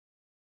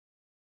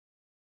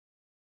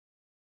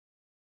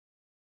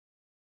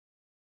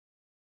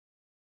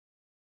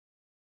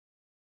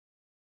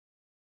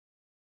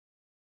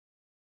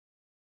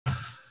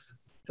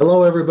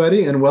Hello,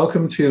 everybody, and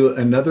welcome to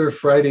another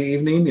Friday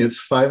evening. It's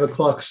 5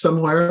 o'clock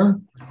somewhere,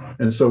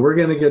 and so we're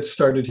going to get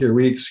started here.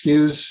 We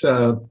excuse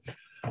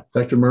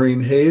Dr.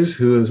 Maureen Hayes,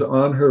 who is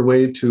on her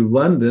way to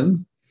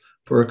London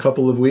for a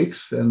couple of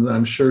weeks, and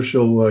I'm sure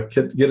she'll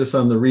get us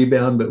on the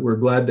rebound, but we're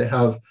glad to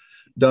have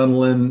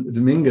Donalyn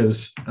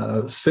Dominguez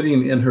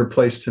sitting in her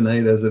place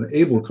tonight as an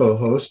able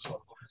co-host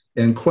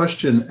and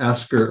question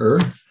asker.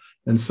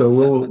 And so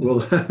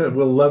we'll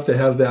we'll love to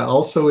have that.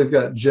 Also, we've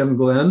got Jim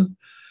Glenn.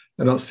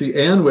 I don't see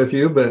Ann with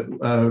you, but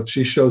if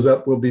she shows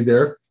up, we'll be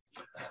there.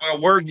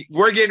 Well,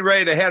 we're getting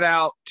ready to head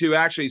out to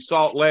actually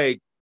Salt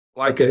Lake,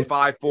 at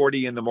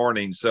 5:40 in the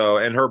morning. So,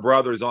 and her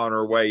brother's on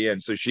her way in,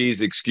 so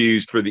she's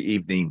excused for the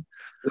evening.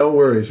 No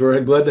worries. We're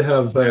glad to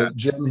have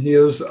Jim. He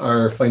is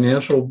our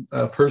financial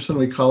person,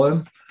 we call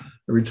him,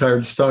 a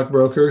retired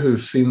stockbroker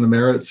who's seen the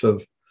merits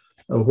of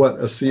what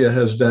Asea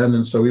has done,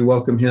 and so we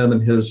welcome him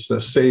and his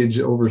sage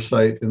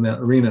oversight in that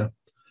arena.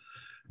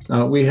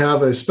 We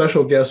have a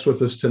special guest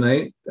with us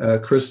tonight,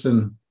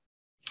 Kristin,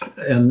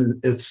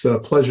 and it's a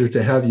pleasure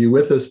to have you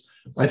with us.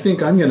 I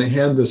think I'm going to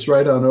hand this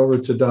right on over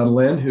to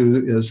Donalyn,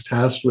 who is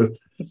tasked with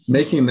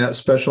making that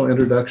special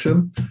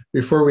introduction.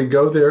 Before we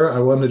go there, I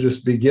want to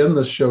just begin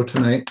the show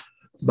tonight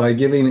by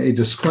giving a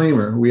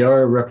disclaimer. We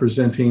are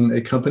representing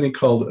a company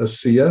called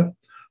Asea.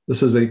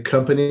 This is a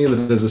company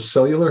that is a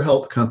cellular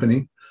health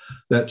company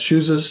that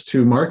chooses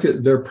to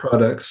market their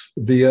products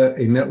via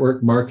a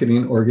network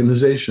marketing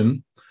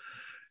organization.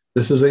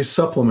 This is a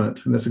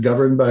supplement, and it's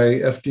governed by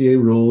FDA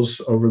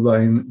rules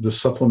overlying the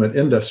supplement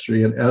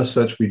industry. And as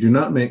such, we do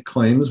not make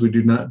claims, we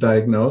do not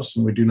diagnose,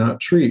 and we do not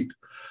treat.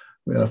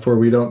 For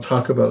we don't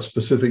talk about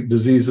specific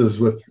diseases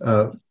with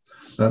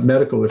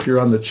medical. If you're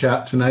on the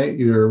chat tonight,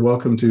 you're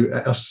welcome to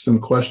ask some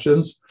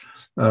questions.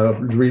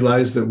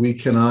 Realize that we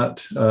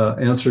cannot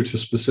answer to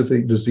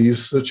specific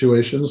disease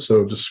situations,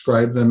 so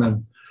describe them,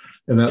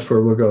 and that's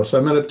where we'll go. So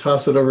I'm going to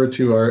toss it over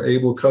to our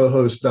able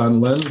co-host,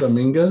 Donalyn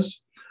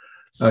Dominguez.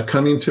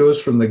 Coming to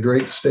us from the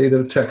great state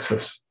of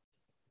Texas.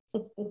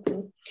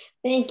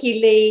 Thank you,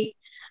 Lee.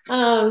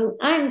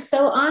 I'm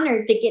so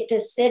honored to get to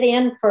sit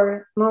in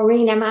for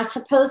Maureen. Am I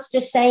supposed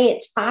to say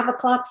it's 5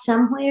 o'clock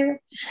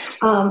somewhere?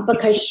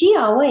 Because she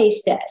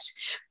always does.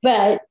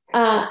 But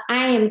I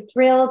am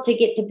thrilled to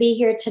get to be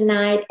here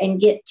tonight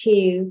and get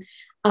to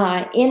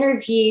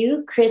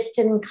interview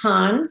Kristin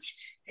Kons,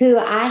 who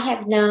I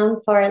have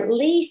known for at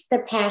least the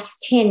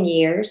past 10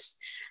 years.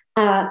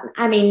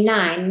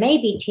 9,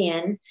 maybe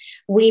 10.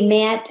 We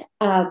met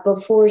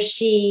before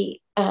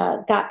she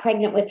got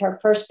pregnant with her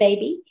first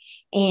baby,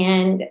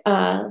 and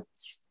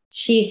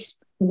she's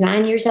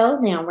 9 years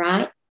old now,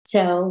 right?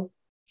 So,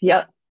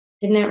 yep,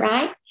 isn't that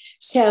right?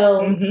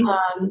 So,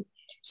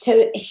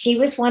 so she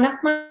was one of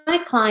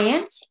my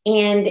clients,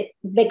 and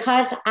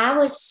because I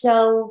was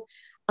so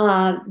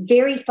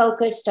very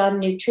focused on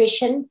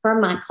nutrition for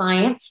my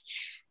clients,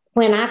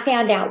 when I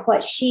found out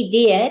what she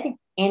did.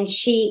 And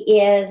she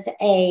is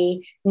a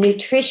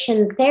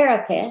nutrition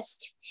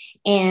therapist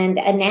and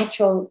a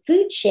natural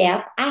food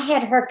chef. I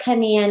had her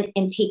come in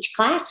and teach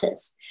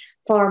classes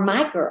for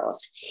my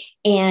girls.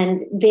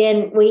 And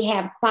then we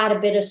have quite a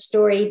bit of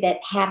story that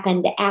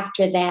happened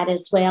after that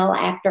as well,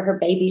 after her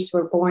babies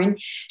were born.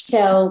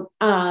 So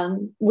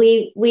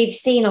we've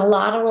seen a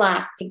lot of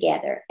life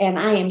together. And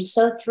I am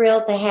so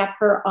thrilled to have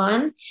her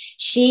on.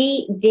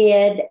 She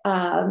did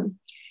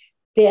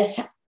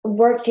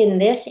worked in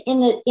this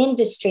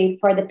industry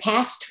for the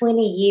past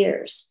 20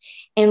 years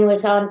and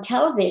was on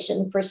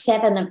television for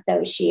 7 of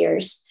those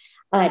years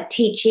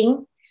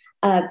teaching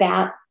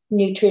about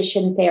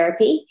nutrition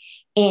therapy.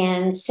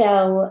 And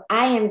so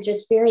I am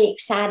just very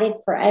excited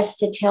for us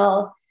to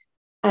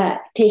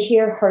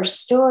hear her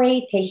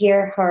story, to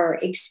hear her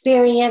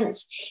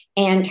experience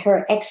and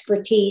her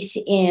expertise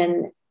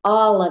in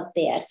all of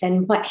this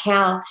and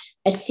how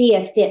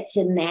Asea fits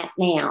in that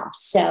now.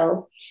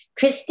 So,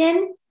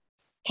 Kristin,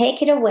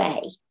 take it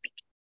away.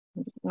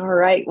 All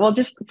right. Well,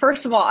 just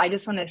first of all, I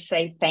just want to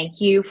say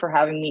thank you for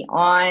having me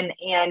on,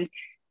 and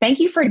thank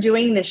you for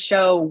doing the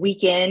show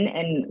week in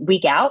and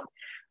week out.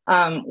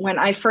 When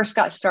I first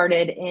got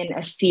started in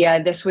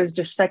Asea, this was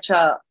just such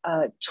a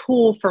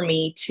tool for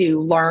me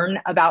to learn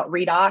about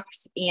redox,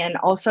 and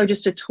also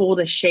just a tool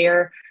to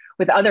share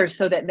with others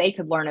so that they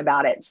could learn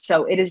about it.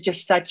 So it is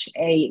just such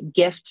a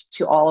gift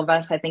to all of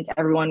us. I think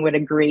everyone would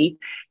agree,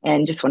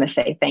 and just want to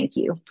say thank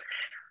you.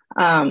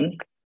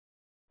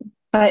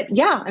 But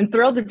yeah, I'm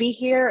thrilled to be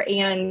here,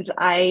 and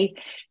it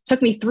took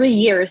me 3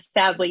 years,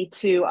 sadly,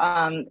 to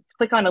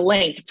click on a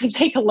link to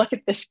take a look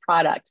at this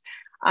product.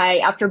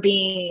 After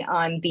being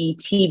on the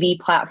TV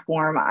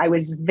platform, I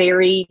was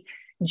very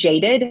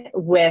jaded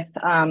with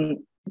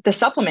the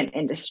supplement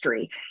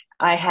industry.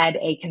 I had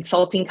a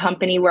consulting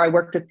company where I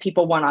worked with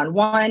people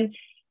one-on-one,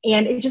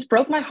 and it just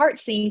broke my heart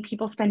seeing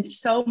people spend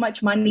so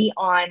much money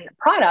on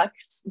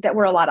products that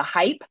were a lot of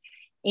hype.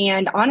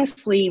 And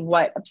honestly,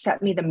 what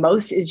upset me the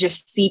most is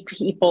just see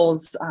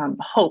people's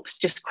hopes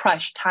just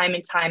crushed time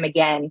and time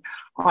again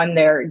on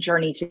their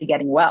journey to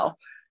getting well.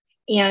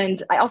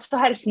 And I also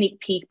had a sneak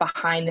peek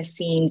behind the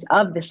scenes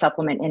of the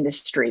supplement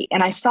industry.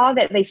 And I saw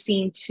that they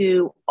seemed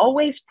to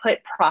always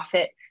put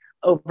profit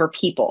over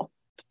people.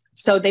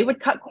 So they would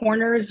cut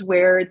corners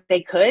where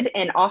they could,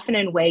 and often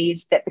in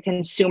ways that the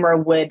consumer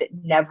would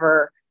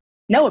never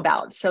know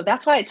about. So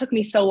that's why it took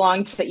me so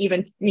long to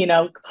even,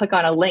 click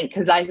on a link,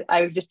 because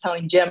I was just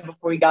telling Jim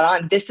before we got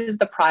on, this is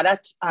the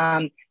product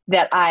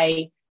that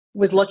I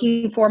was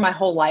looking for my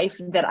whole life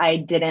that I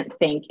didn't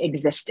think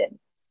existed.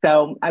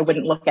 So I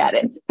wouldn't look at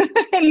it.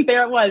 And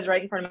there it was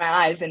right in front of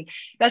my eyes. And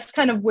that's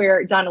kind of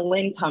where Donna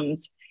Lynn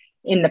comes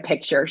in the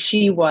picture.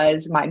 She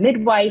was my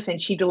midwife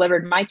and she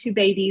delivered my 2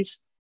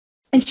 babies.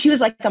 And she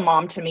was like a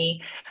mom to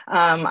me.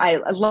 I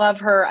love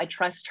her. I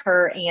trust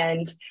her.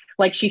 And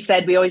like she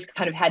said, we always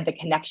kind of had the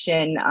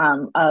connection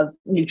of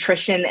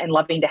nutrition and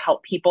loving to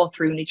help people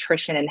through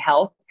nutrition and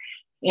health.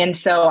 And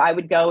so I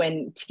would go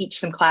and teach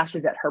some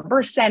classes at her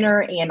birth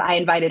center. And I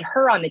invited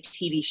her on the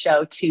TV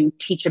show to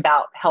teach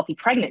about healthy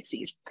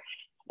pregnancies.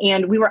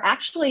 And we were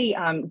actually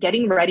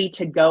getting ready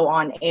to go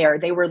on air.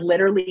 They were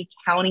literally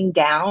counting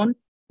down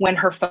when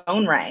her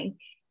phone rang.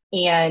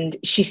 And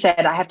she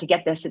said, I have to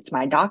get this. It's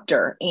my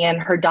doctor.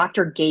 And her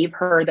doctor gave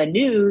her the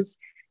news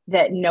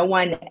that no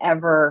one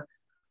ever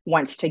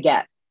wants to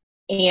get.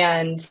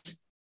 And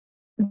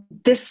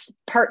this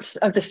part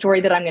of the story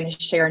that I'm going to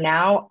share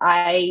now,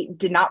 I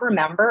did not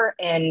remember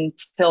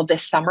until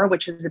this summer,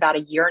 which was about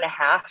 1.5 years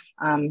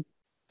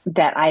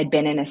that I had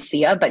been in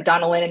Asea. But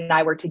Donna Lynn and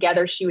I were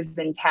together. She was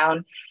in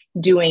town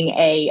doing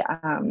a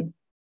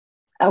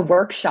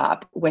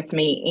workshop with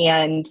me.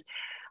 And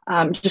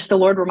just the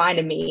Lord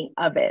reminded me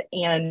of it.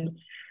 And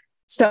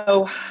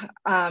so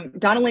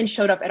Donna Lynn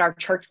showed up at our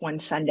church one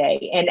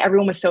Sunday, and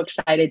everyone was so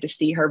excited to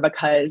see her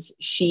because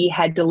she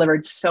had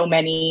delivered so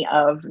many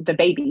of the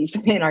babies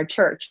in our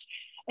church.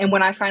 And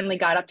when I finally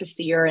got up to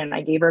see her and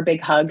I gave her a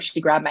big hug, she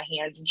grabbed my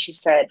hands and she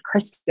said,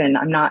 Kristin,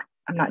 I'm not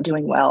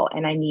doing well,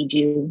 and I need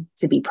you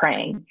to be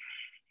praying.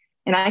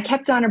 And I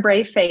kept on a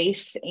brave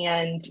face,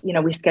 and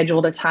we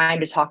scheduled a time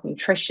to talk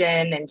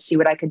nutrition and see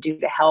what I could do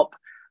to help.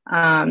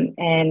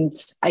 And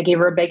I gave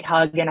her a big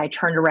hug, and I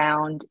turned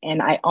around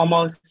and I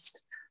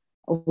almost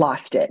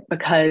lost it,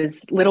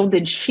 because little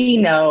did she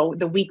know,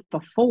 the week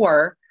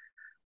before,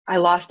 I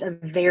lost a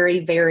very,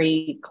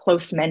 very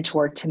close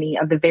mentor to me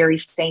of the very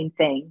same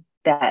thing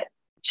that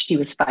she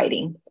was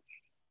fighting.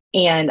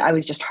 And I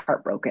was just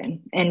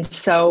heartbroken. And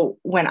so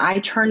when I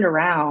turned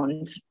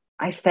around,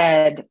 I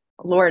said,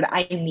 Lord,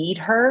 I need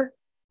her.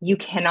 You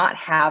cannot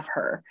have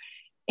her.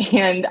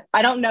 And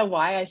I don't know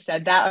why I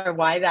said that or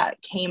why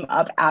that came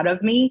up out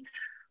of me.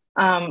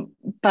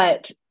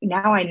 But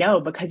now I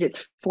know, because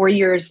it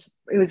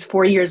was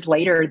 4 years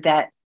later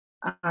that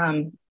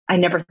I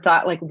never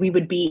thought like we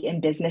would be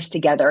in business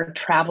together,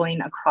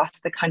 traveling across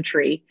the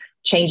country,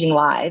 changing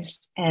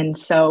lives. And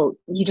so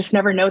you just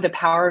never know the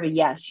power of a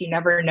yes. You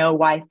never know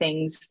why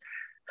things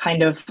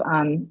kind of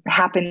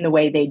happen the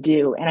way they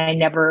do. And I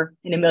never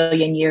in a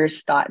million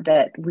years thought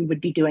that we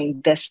would be doing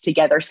this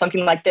together,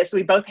 something like this.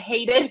 We both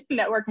hated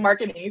network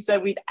marketing, so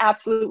we'd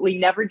absolutely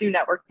never do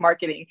network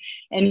marketing.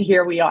 And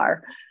here we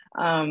are.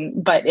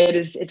 But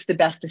it's the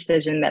best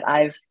decision that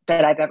I've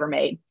ever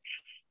made.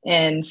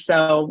 And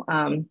so,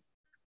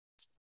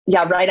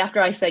 right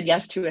after I said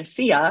yes to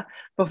Asea,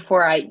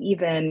 before I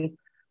even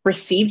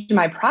received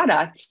my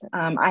product,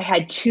 I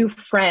had 2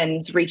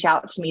 friends reach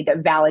out to me that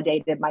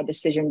validated my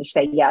decision to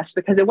say yes,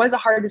 because it was a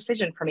hard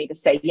decision for me to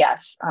say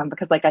yes.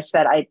 Because like I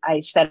said, I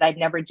said I'd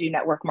never do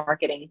network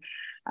marketing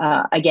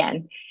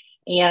again.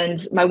 And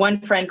my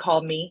one friend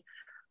called me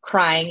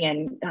crying,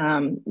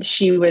 and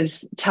she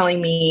was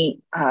telling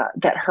me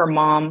that her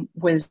mom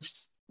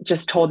was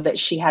just told that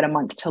she had a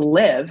month to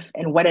live,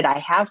 and what did I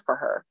have for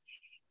her?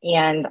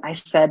 And I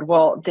said,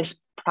 well,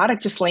 this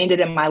product just landed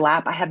in my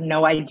lap. I have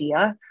no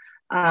idea.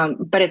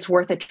 But it's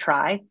worth a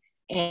try.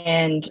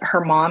 And her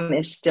mom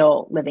is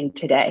still living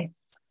today.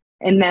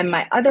 And then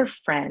my other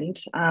friend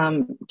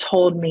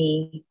told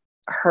me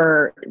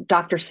her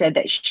doctor said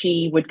that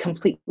she would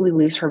completely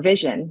lose her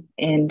vision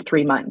in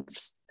 3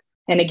 months.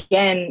 And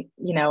again,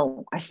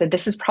 I said,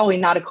 this is probably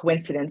not a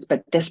coincidence,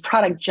 but this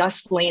product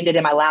just landed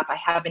in my lap. I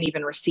haven't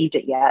even received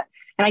it yet.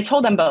 And I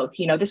told them both,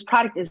 this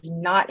product is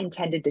not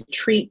intended to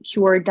treat,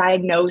 cure,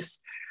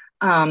 diagnose,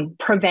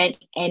 prevent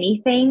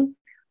anything,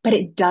 but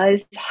it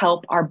does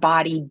help our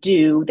body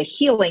do the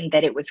healing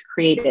that it was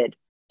created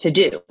to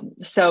do.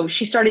 So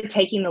she started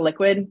taking the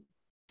liquid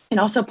and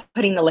also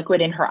putting the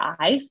liquid in her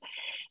eyes.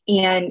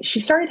 And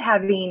she started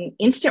having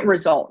instant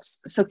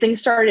results. So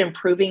things started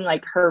improving,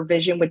 like her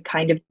vision would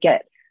kind of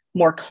get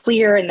more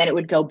clear and then it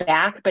would go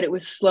back, but it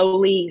was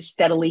slowly,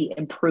 steadily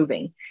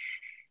improving.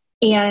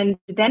 And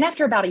then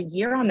after about 1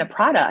 year on the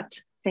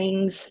product,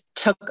 things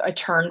took a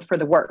turn for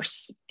the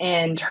worse.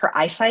 And her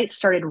eyesight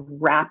started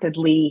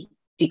rapidly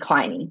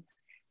declining,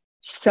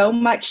 so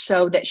much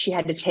so that she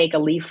had to take a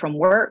leave from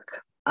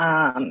work.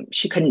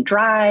 She couldn't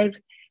drive.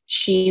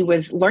 She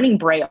was learning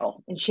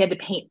Braille, and she had to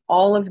paint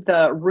all of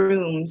the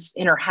rooms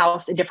in her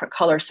house a different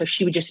color so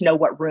she would just know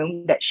what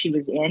room that she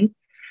was in.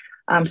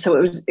 So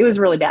it was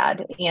really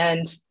bad.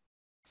 And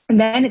And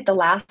then at the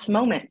last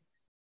moment,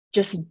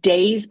 just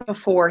days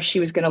before she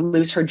was going to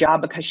lose her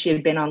job because she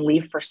had been on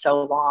leave for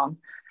so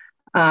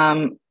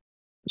long,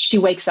 she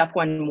wakes up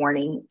one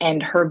morning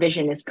and her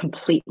vision is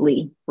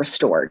completely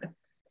restored.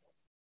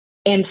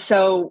 And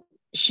so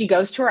she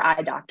goes to her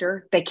eye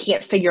doctor. They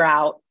can't figure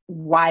out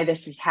why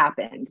this has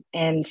happened.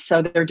 And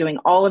so they're doing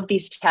all of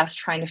these tests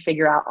trying to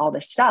figure out all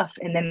this stuff.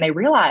 And then they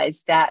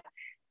realize that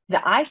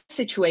the eye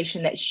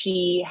situation that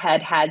she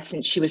had had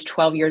since she was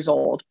 12 years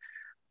old,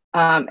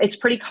 it's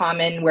pretty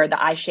common where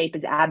the eye shape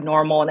is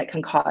abnormal and it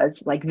can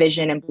cause like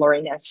vision and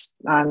blurriness,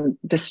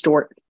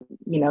 distort,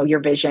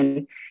 your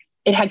vision.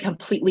 It had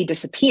completely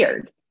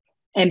disappeared.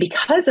 And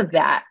because of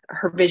that,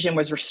 her vision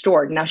was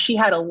restored. Now, she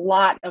had a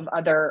lot of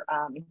other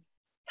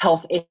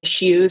health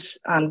issues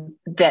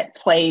that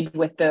played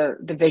with the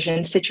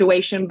vision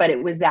situation, but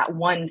it was that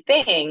one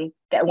thing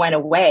that went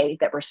away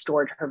that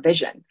restored her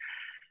vision.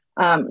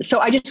 So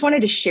I just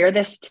wanted to share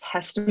this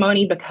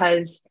testimony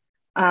because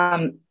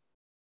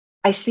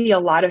I see a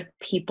lot of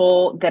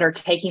people that are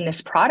taking this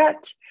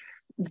product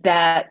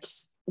that,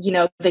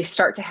 they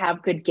start to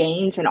have good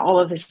gains and all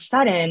of a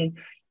sudden,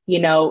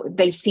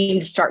 they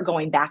seem to start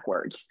going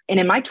backwards. And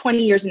in my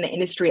 20 years in the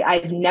industry,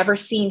 I've never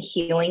seen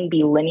healing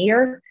be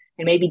linear.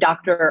 And maybe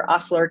Dr.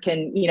 Osler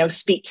can,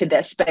 speak to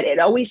this, but it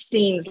always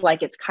seems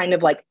like it's kind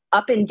of like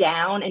up and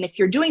down. And if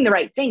you're doing the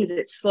right things,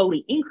 it's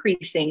slowly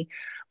increasing,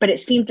 but it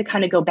seemed to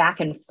kind of go back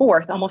and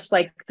forth, almost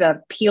like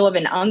the peel of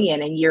an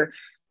onion. And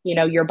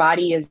your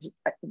body is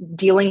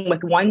dealing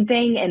with one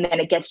thing and then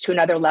it gets to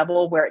another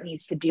level where it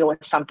needs to deal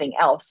with something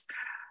else.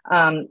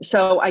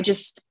 So I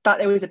just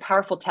thought it was a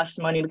powerful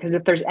testimony because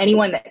if there's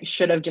anyone that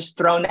should have just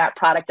thrown that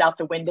product out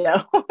the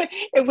window,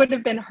 it would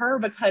have been her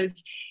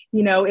because,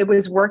 it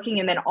was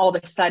working and then all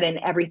of a sudden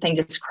everything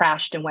just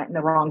crashed and went in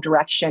the wrong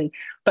direction.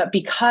 But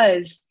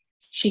because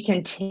she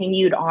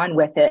continued on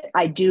with it,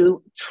 I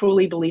do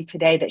truly believe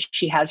today that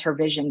she has her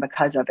vision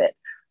because of it.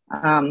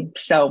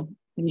 So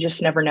you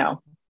just never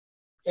know.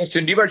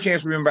 Kristin, do you by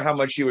chance remember how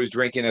much she was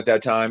drinking at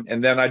that time?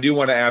 And then I do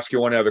want to ask you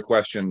one other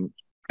question,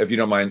 if you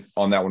don't mind,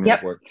 on that one real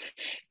quick.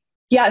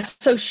 Yeah.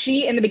 So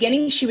in the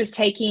beginning, she was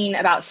taking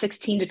about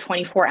 16 to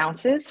 24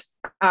 ounces.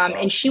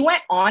 And she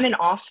went on and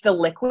off the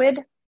liquid.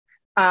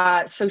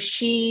 So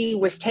she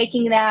was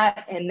taking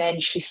that and then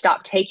she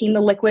stopped taking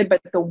the liquid.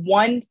 But the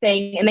one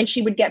thing, and then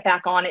she would get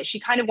back on it. She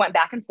kind of went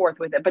back and forth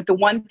with it. But the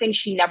one thing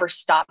she never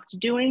stopped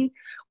doing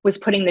was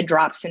putting the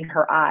drops in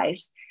her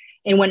eyes.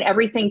 And when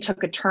everything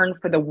took a turn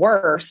for the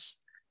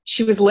worse,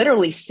 she was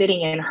literally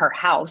sitting in her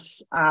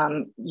house,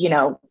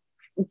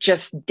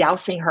 just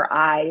dousing her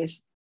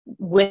eyes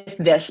with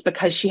this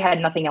because she had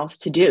nothing else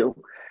to do.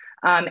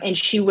 And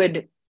she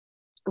would,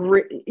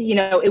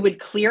 it would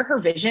clear her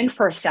vision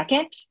for a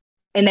second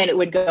and then it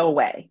would go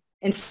away.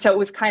 And so it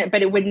was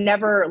but it would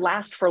never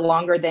last for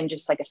longer than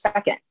just like a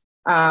second.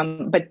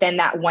 But then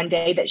that one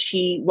day that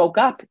she woke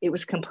up, it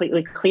was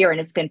completely clear and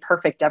it's been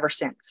perfect ever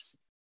since.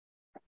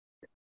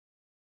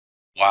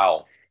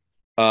 Wow.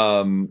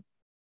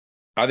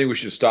 I think we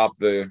should stop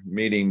the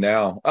meeting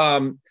now.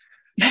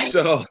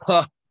 So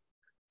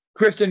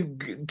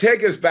Kristin,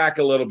 take us back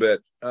a little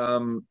bit.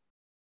 And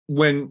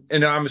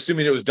I'm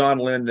assuming it was Don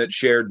Lynn that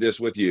shared this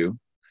with you.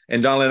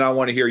 And Don Lynn, I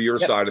want to hear your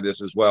side of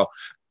this as well.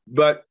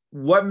 But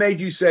what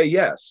made you say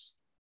yes?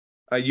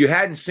 You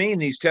hadn't seen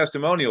these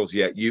testimonials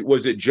yet.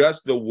 Was it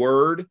just the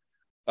word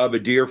of a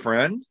dear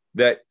friend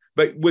but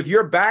with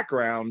your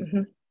background,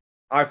 mm-hmm.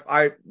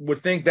 I would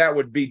think that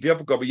would be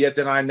difficult, but yet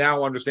then I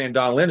now understand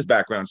Don Lynn's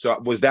background. So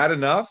was that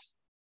enough?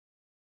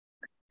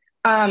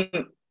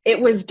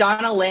 It was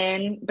Donna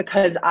Lynn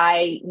because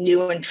I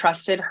knew and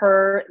trusted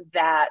her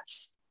that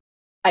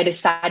I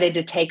decided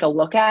to take a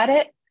look at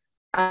it.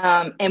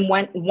 And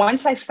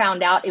once I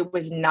found out it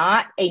was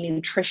not a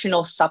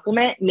nutritional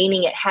supplement,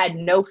 meaning it had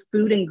no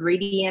food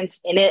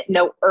ingredients in it,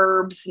 no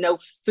herbs, no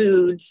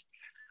foods,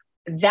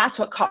 that's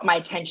what caught my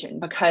attention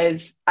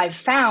because I've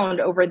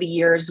found over the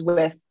years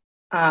with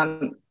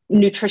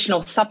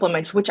nutritional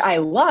supplements, which I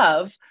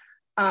love,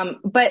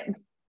 but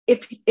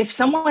if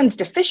someone's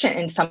deficient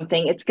in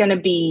something, it's going to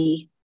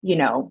be,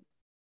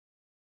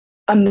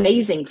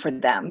 amazing for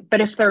them.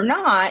 But if they're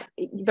not,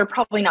 they're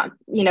probably not,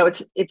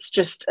 it's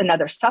just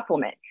another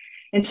supplement.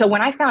 And so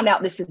when I found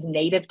out this is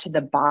native to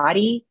the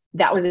body,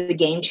 that was a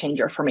game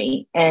changer for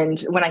me. And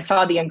when I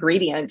saw the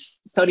ingredients,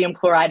 sodium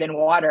chloride and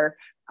water,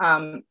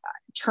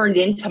 turned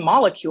into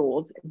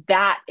molecules,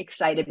 that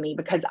excited me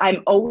because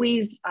I'm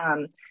always,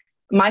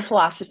 my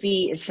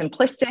philosophy is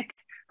simplistic.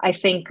 I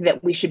think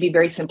that we should be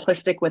very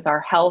simplistic with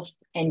our health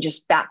and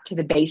just back to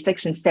the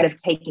basics instead of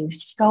taking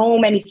so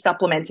many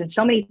supplements and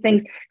so many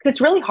things, because it's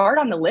really hard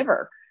on the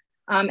liver.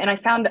 And I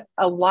found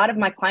a lot of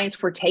my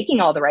clients were taking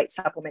all the right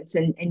supplements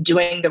and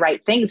doing the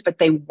right things, but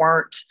they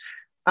weren't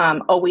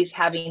always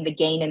having the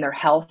gain in their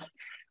health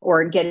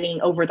or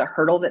getting over the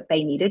hurdle that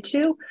they needed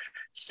to.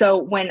 So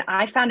when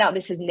I found out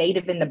this is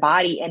native in the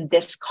body and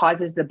this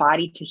causes the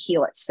body to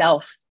heal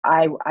itself,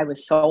 I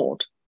was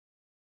sold.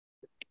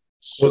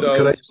 Well,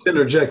 could I just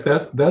interject?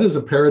 That is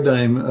a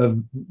paradigm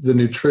of the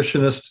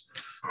nutritionist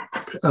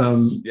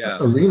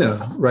arena,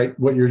 right?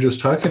 What you're just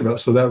talking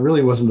about. So that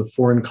really wasn't a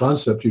foreign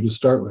concept you to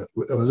start with,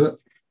 was it?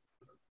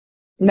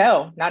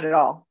 No, not at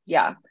all.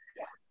 Yeah.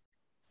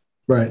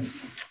 Right.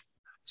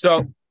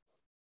 So,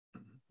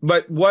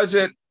 but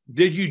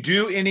did you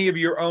do any of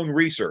your own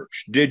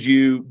research? Did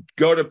you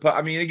go to,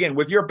 I mean, again,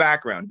 with your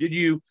background,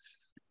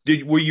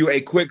 were you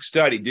a quick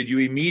study? Did you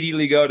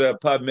immediately go to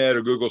PubMed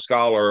or Google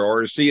Scholar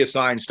or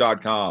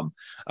AseaScience.com?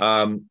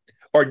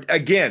 Or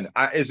again,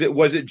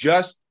 was it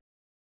just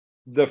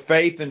the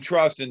faith and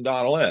trust in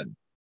Donna Lynn?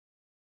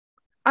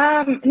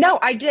 No,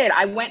 I did.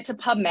 I went to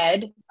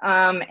PubMed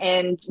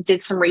and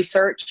did some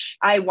research.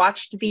 I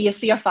watched the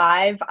Asea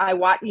 5. I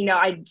watched,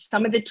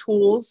 some of the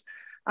tools.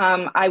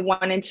 I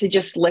wanted to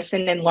just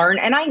listen and learn.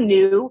 And I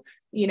knew,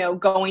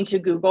 going to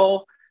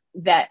Google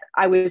that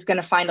I was going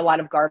to find a lot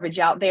of garbage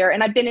out there.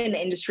 And I've been in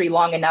the industry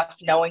long enough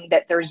knowing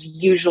that there's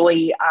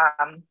usually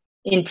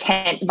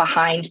intent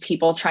behind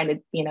people trying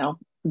to,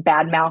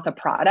 badmouth a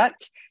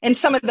product. And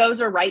some of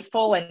those are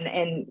rightful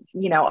and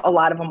a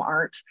lot of them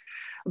aren't.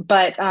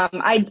 But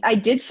I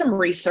did some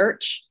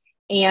research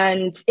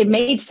and it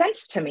made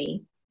sense to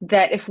me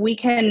that if we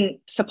can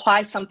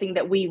supply something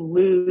that we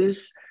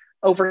lose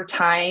over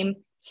time,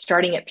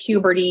 starting at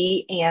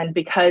puberty and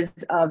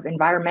because of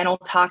environmental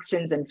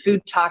toxins and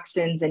food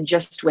toxins and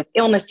just with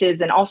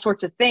illnesses and all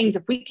sorts of things,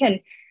 if we can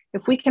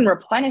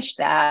replenish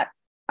that,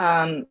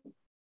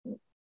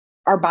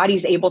 our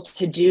body's able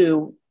to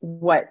do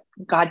what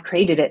God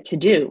created it to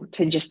do,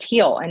 to just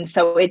heal. And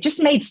so it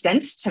just made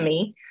sense to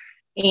me.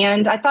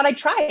 And I thought I'd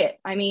try it.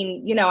 I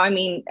mean,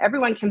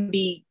 everyone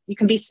you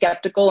can be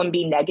skeptical and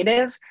be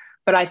negative,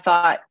 but I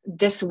thought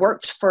this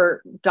worked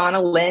for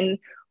Donna Lynn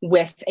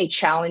with a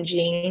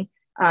challenging,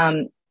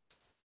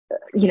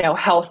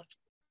 health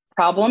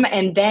problem.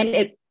 And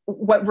then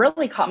what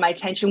really caught my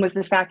attention was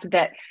the fact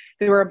that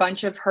there were a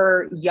bunch of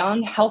her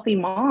young, healthy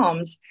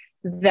moms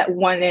that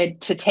wanted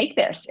to take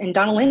this. And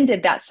Donna Lynn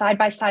did that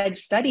side-by-side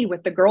study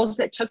with the girls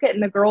that took it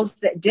and the girls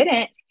that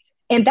didn't.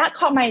 And that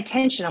caught my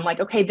attention. I'm like,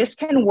 okay, this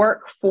can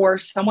work for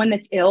someone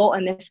that's ill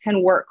and this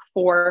can work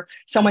for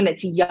someone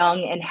that's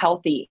young and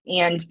healthy.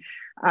 And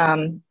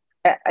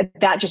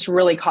that just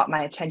really caught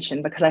my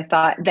attention because I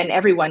thought then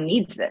everyone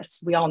needs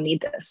this. We all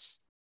need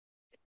this.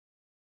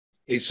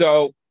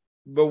 So,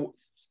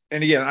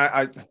 and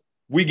again,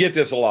 we get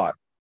this a lot.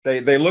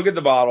 They look at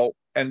the bottle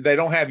and they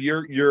don't have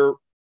your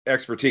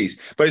expertise,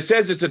 but it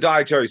says it's a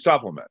dietary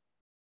supplement.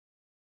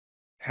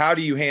 How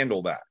do you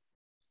handle that?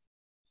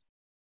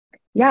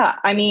 Yeah,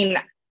 I mean,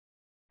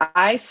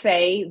 I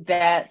say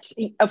that,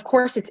 of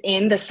course, it's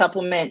in the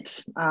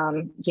supplement,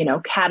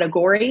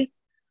 category,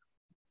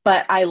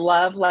 but I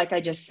love, like I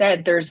just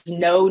said, there's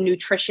no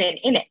nutrition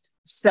in it.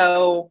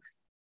 So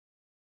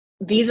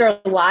these are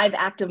live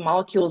active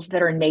molecules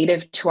that are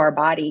native to our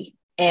body.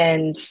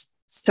 And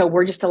so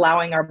we're just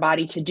allowing our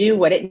body to do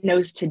what it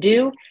knows to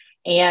do.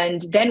 And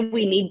then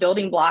we need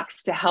building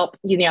blocks to help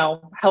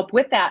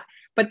with that.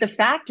 But the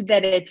fact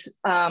that it's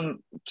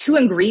 2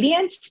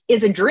 ingredients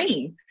is a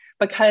dream,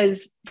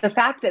 because the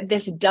fact that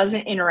this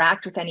doesn't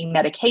interact with any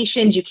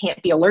medications, you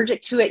can't be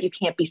allergic to it, you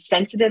can't be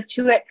sensitive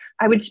to it.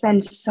 I would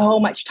spend so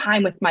much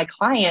time with my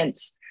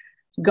clients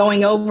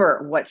going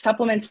over what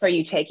supplements are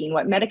you taking,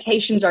 what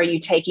medications are you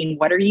taking,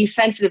 what are you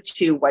sensitive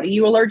to, what are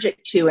you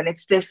allergic to? And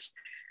it's this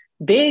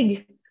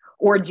big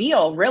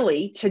ordeal,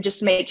 really, to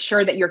just make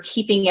sure that you're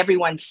keeping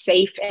everyone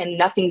safe and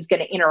nothing's going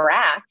to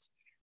interact.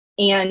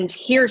 And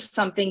here's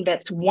something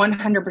that's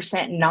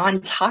 100%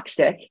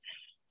 non-toxic,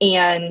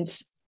 and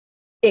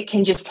it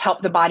can just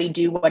help the body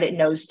do what it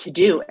knows to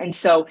do. And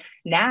so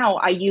now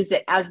I use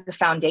it as the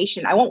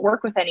foundation. I won't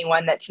work with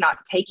anyone that's not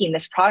taking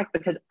this product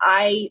because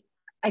I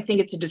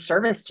think it's a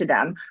disservice to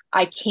them.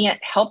 I can't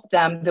help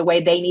them the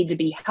way they need to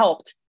be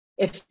helped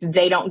if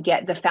they don't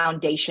get the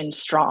foundation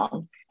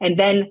strong. And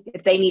then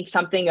if they need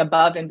something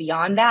above and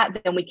beyond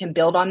that, then we can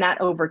build on that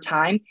over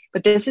time.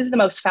 But this is the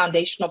most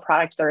foundational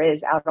product there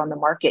is out on the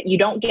market. You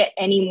don't get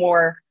any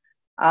more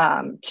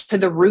to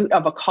the root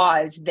of a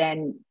cause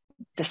than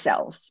the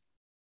cells.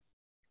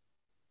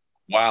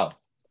 Wow.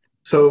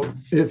 So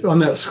if on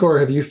that score,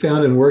 have you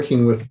found in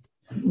working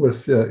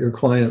with your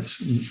clients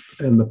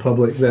and the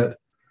public that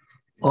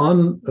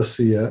on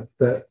Asea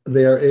that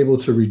they are able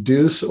to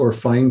reduce or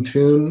fine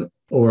tune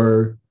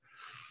or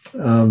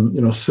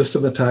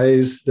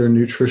systematize their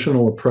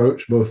nutritional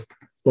approach, both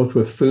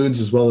with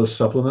foods as well as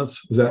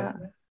supplements? Is that? Yeah.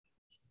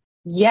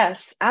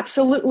 Yes,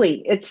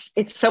 absolutely. It's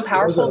so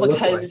powerful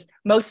because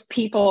most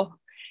people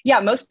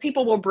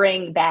will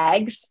bring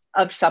bags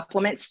of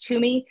supplements to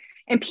me,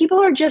 and people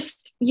are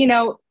just,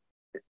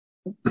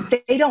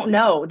 they don't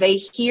know. They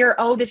hear,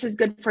 oh, this is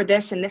good for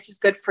this and this is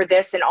good for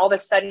this. And all of a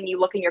sudden you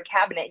look in your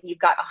cabinet and you've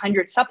got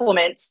 100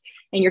 supplements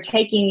and you're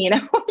taking,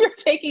 you're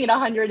taking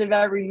 100 of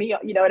every meal,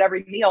 at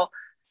every meal.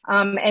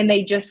 And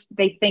they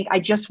think, I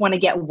just want to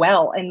get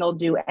well, and they'll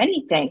do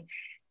anything.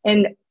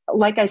 And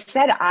like I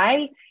said,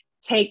 I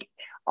take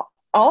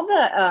all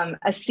the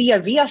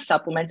Asea Via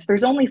supplements.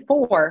 There's only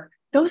 4.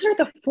 Those are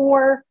the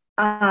 4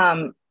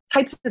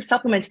 types of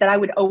supplements that I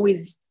would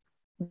always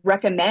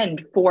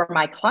recommend for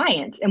my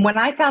clients. And when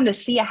I found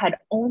Asea had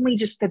only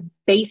just the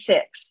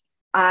basics,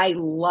 I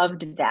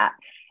loved that.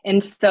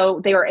 And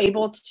so they were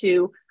able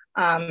to,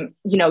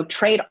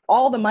 trade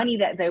all the money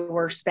that they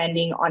were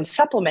spending on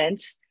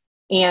supplements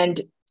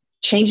and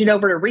change it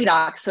over to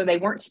Redox. So they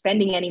weren't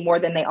spending any more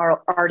than they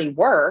already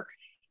were.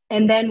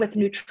 And then with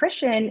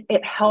nutrition,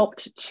 it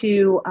helped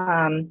with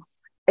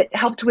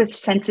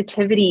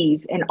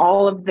sensitivities and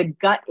all of the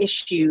gut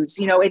issues.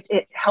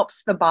 It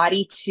helps the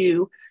body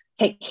to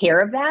take care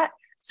of that.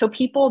 So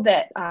people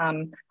that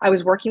I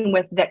was working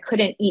with that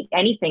couldn't eat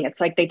anything,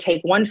 it's like they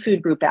take one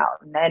food group out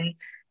and then,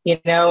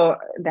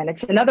 then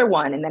it's another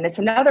one and then it's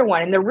another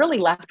one. And they're really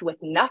left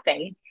with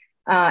nothing.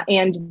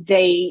 And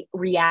they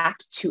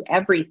react to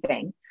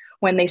everything.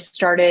 When they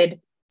started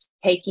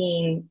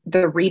taking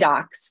the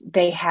Redox,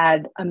 they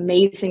had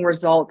amazing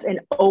results.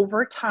 And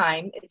over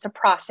time, it's a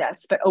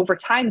process, but over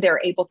time, they're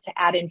able to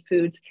add in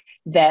foods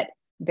that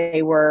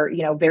they were,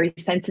 very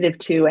sensitive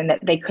to and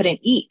that they couldn't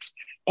eat.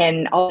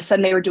 And all of a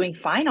sudden they were doing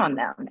fine on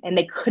them and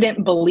they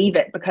couldn't believe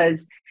it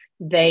because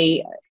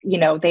they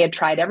had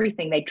tried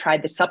everything. They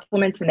tried the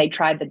supplements and they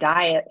tried the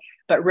diet,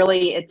 but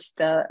really it's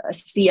the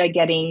Asea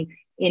getting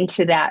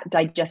into that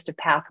digestive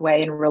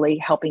pathway and really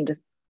helping to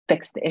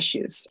fix the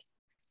issues.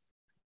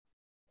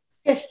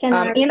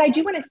 Kristin, and I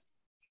do want to,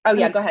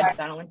 go ahead,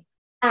 Donalyn.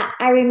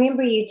 I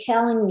remember you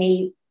telling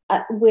me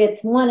with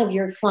one of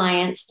your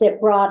clients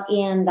that brought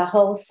in the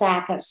whole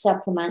sack of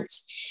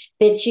supplements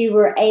that you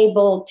were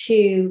able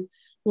to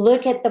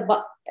look at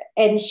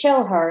and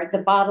show her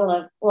the bottle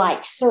of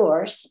like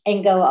source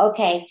and go,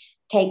 okay,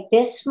 take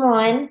this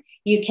one,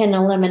 you can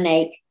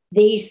eliminate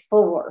these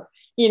 4.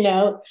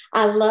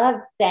 I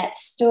love that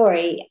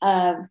story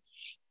of,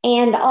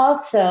 and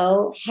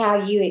also how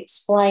you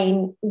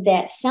explain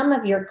that some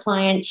of your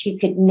clients, you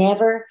could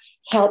never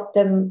help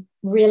them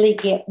really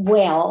get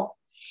well.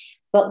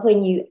 But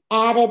when you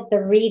added the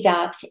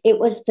Redox, it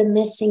was the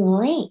missing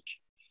link,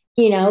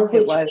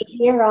 which we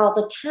hear all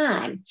the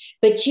time.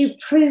 But you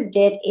proved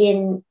it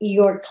in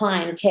your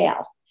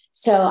clientele.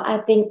 So I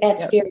think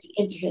that's very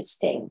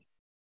interesting.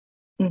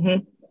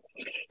 Mm-hmm.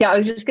 Yeah, I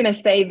was just going to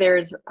say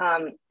there's,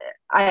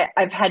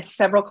 I've had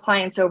several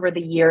clients over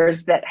the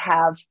years that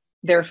have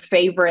their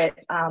favorite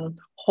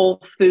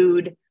whole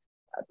food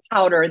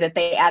powder that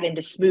they add into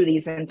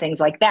smoothies and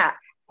things like that.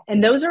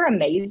 And those are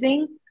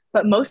amazing,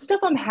 but most of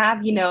them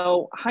have,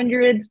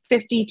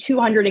 150,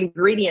 200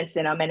 ingredients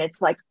in them. And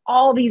it's like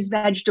all these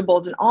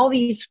vegetables and all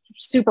these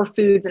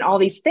superfoods and all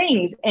these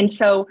things. And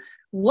so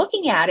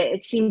looking at it,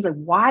 it seems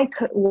like,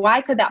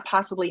 why could that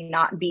possibly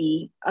not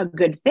be a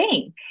good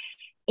thing?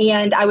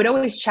 And I would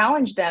always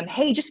challenge them,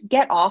 hey, just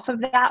get off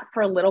of that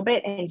for a little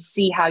bit and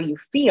see how you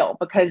feel,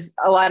 because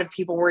a lot of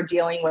people were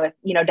dealing with,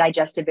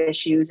 digestive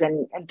issues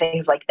and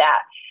things like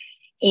that.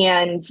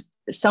 And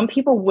some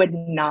people would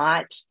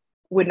not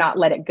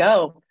let it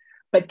go,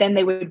 but then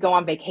they would go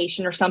on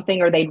vacation or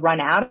something, or they'd run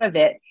out of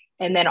it.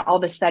 And then all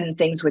of a sudden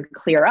things would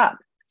clear up.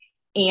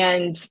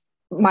 And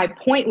my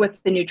point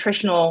with the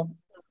nutritional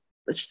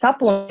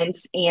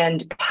supplements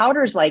and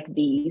powders like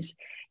these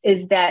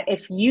is that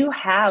if you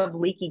have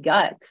leaky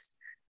gut,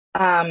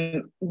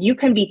 you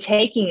can be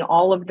taking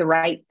all of the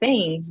right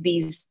things,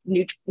 these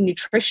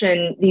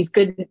nutrition, these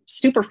good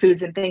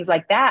superfoods and things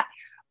like that,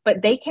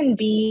 but they can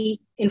be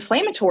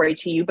inflammatory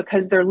to you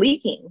because they're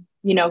leaking,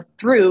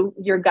 through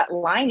your gut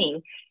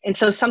lining. And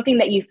so something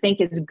that you think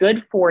is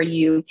good for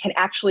you can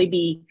actually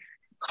be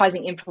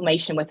causing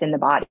inflammation within the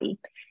body.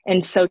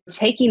 And so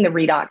taking the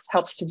Redox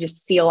helps to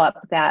just seal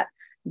up that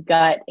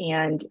gut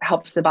and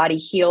helps the body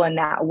heal in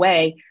that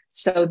way.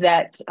 So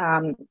that,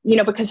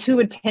 because who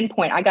would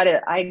pinpoint? I got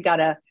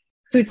a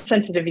food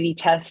sensitivity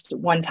test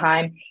one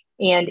time,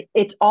 and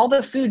it's all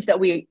the foods that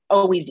we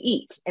always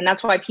eat. And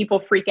that's why people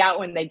freak out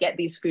when they get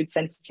these food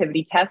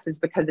sensitivity tests, is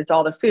because it's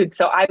all the food.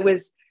 So I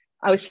was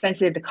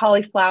sensitive to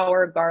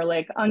cauliflower,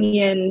 garlic,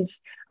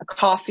 onions,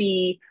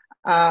 coffee,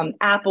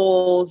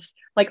 apples,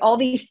 like all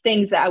these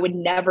things that I would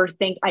never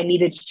think I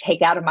needed to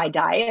take out of my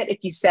diet.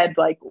 If you said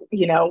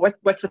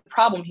what's the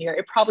problem here?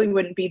 It probably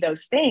wouldn't be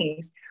those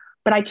things.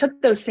 But I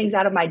took those things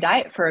out of my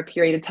diet for a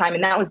period of time,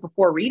 and that was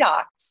before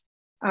Redox.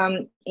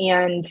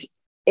 And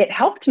it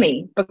helped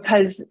me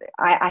because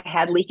I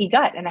had leaky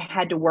gut and I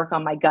had to work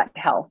on my gut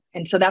health.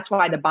 And so that's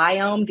why the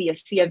biome, the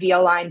Asea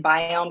VL-Line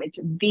biome, it's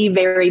the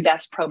very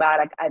best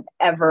probiotic I've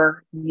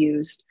ever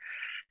used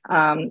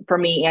for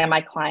me and my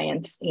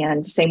clients.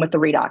 And same with the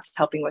Redox,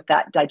 helping with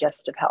that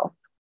digestive health.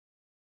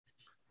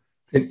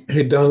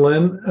 Hey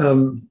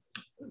Donalyn,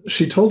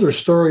 she told her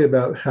story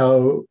about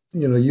how,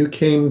 you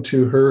came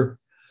to her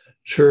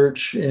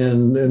church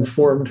and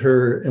informed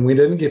her, and we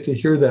didn't get to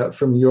hear that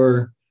from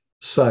your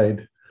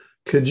side.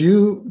 Could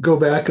you go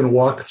back and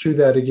walk through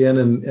that again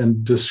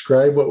and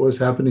describe what was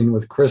happening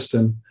with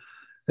Kristin,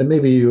 and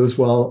maybe you as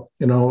well,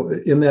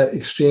 in that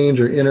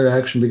exchange or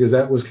interaction, because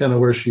that was kind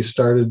of where she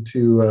started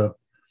to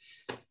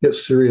get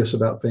serious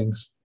about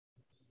things.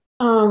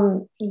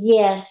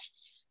 Yes.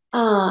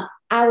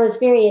 I was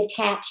very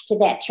attached to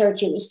that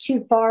church. It was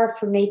too far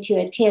for me to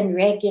attend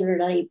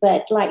regularly.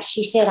 But like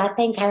she said, I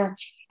think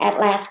at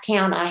last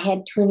count, I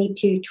had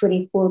 22,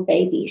 24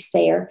 babies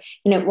there.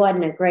 And it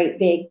wasn't a great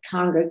big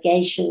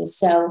congregation.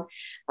 So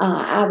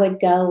I would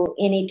go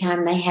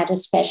anytime they had a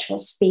special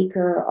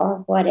speaker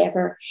or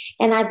whatever.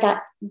 And I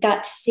got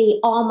to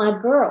see all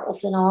my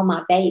girls and all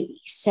my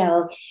babies.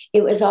 So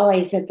it was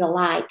always a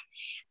delight.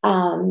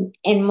 And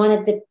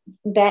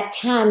that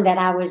time that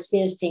I was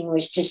visiting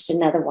was just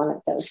another one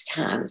of those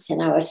times.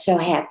 And I was so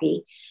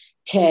happy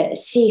to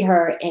see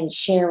her and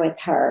share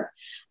with her.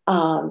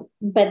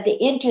 But the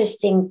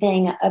interesting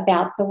thing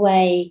about the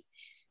way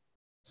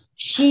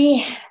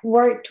she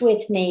worked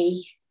with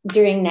me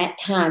during that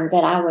time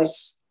that I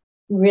was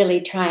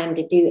really trying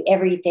to do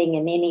everything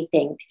and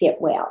anything to get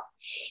well.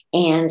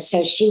 And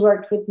so she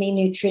worked with me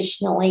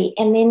nutritionally,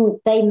 and then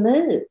they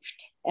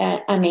moved.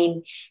 I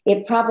mean,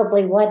 it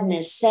probably wasn't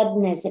as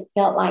sudden as it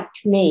felt like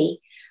to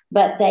me,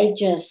 but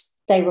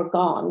they were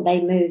gone.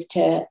 They moved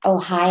to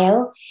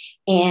Ohio,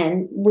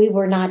 and we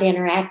were not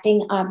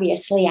interacting.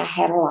 Obviously, I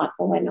had a lot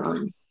going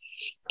on.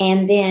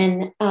 And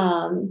then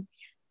a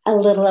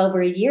little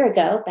over a year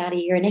ago, about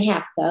a year and a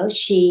half ago,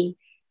 she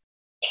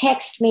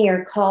texted me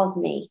or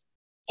called me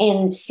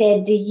and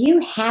said, "Do you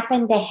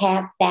happen to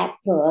have that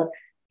book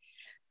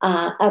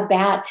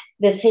about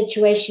the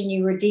situation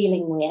you were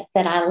dealing with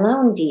that I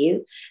loaned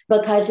you,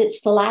 because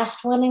it's the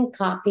last one in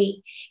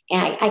copy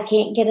and I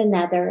can't get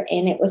another,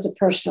 and it was a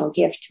personal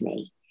gift to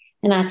me."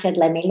 And I said,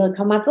 "Let me look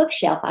on my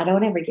bookshelf. I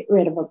don't ever get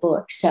rid of a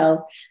book."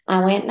 So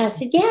I went and I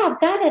said, "Yeah, I've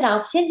got it. I'll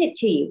send it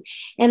to you."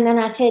 And then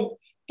I said,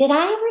 "Did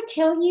I ever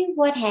tell you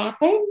what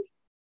happened?"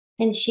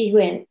 And she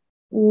went,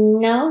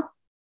 "No,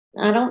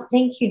 I don't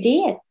think you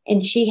did."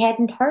 And she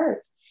hadn't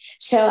heard.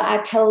 So I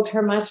told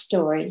her my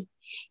story.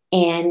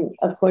 And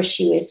of course,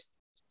 she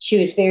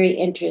was very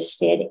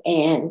interested.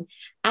 And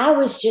I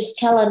was just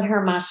telling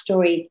her my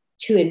story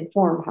to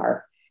inform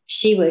her.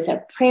 She was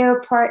a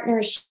prayer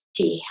partner.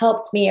 She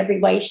helped me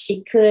every way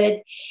she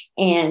could.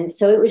 And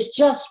so it was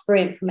just for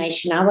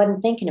information. I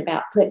wasn't thinking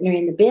about putting her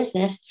in the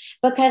business,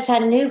 because I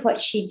knew what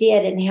she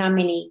did and how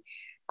many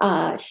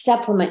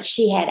supplements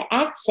she had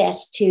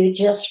access to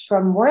just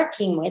from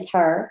working with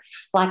her,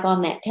 like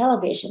on that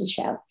television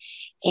show.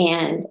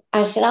 And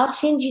I said, "I'll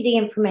send you the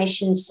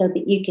information so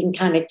that you can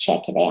kind of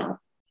check it out."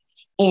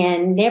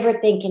 And never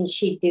thinking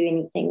she'd do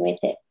anything with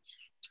it.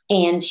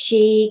 And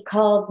she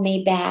called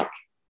me back.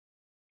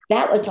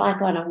 That was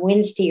like on a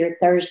Wednesday or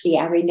Thursday,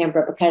 I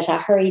remember, because I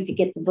hurried to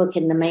get the book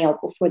in the mail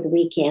before the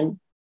weekend.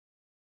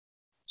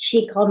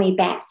 She called me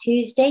back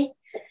Tuesday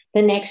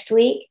the next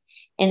week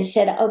and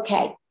said,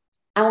 "Okay,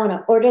 I want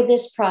to order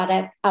this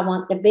product. I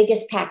want the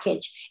biggest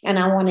package, and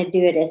I want to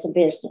do it as a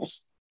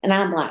business." And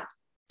I'm like,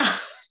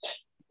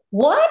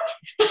 "What?"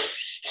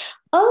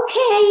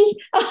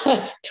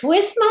 Okay.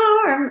 Twist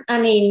my arm. I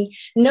mean,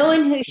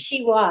 knowing who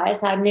she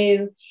was, I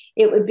knew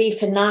it would be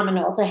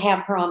phenomenal to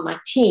have her on my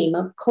team,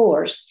 of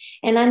course.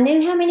 And I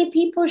knew how many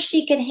people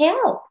she could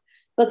help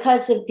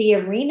because of the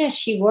arena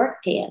she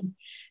worked in.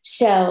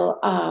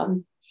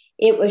 So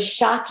it was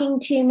shocking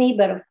to me,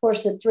 but of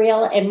course a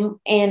thrill.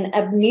 And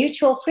a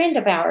mutual friend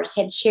of ours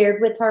had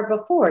shared with her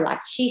before, like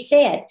she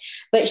said,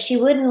 but she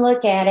wouldn't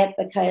look at it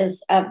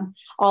because of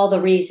all the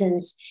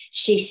reasons.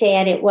 She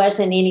said it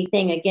wasn't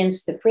anything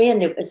against the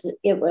friend.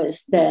 It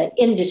was the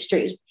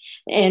industry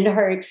and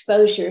her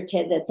exposure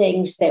to the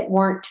things that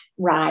weren't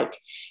right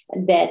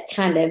that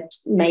kind of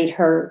made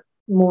her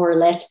more or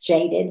less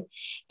jaded.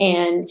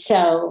 And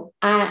so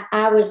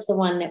I was the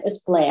one that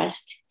was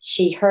blessed.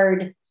 She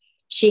heard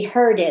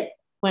it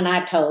when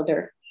I told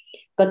her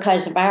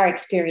because of our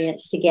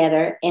experience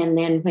together. And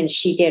then when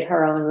she did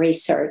her own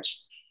research,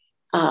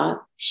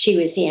 she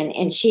was in,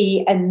 and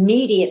she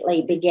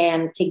immediately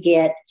began to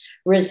get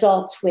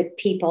results with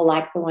people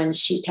like the ones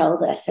she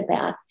told us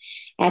about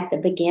at the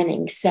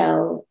beginning.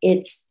 So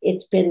it's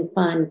been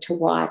fun to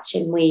watch.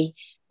 And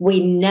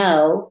we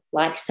know,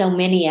 like so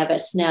many of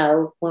us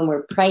know, when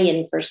we're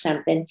praying for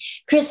something.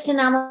 Kristin,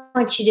 I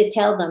want you to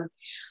tell them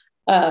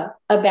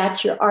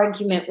about your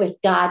argument with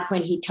God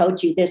when he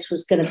told you this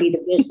was going to be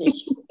the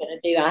business you were going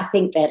to do. I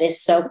think that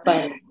is so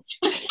funny.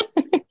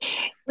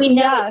 We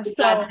know it's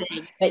a good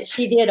thing, but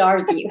she did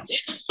argue.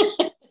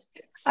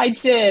 I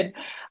did.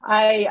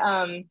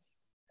 I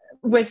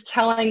was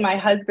telling my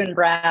husband,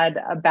 Brad,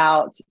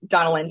 about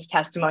Donna Lynn's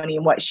testimony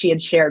and what she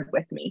had shared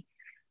with me.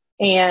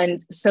 And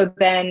so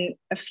then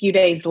a few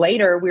days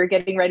later, we were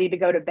getting ready to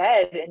go to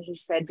bed, and he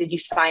said, "Did you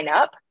sign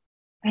up?"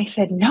 And I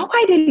said, "No,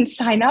 I didn't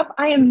sign up.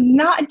 I am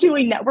not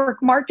doing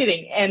network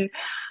marketing." And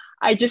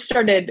I just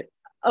started,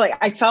 like,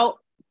 I felt,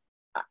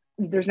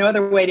 there's no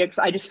other way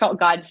I just felt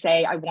God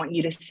say, "I want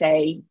you to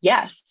say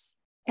yes."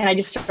 And I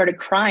just started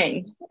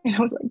crying. And I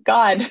was like,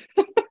 "God,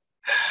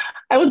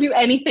 I will do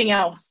anything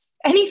else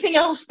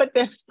but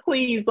this,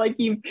 please. Like,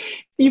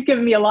 you've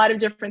given me a lot of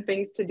different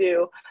things to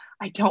do.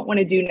 I don't want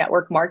to do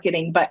network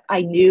marketing." But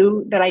I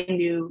knew that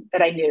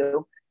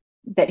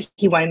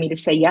he wanted me to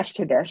say yes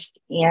to this.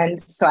 And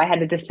so I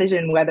had a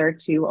decision whether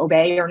to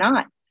obey or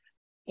not.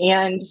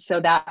 And so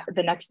that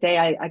the next day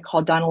I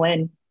called Donna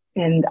Lynn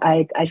and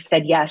I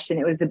said yes. And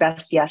it was the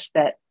best yes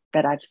that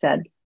I've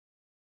said.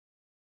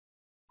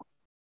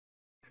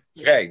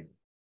 Okay.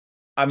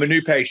 I'm a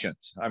new patient.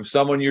 I'm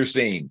someone you're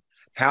seeing.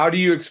 How do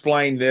you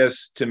explain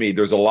this to me?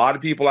 There's a lot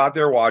of people out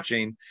there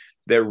watching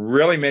that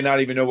really may not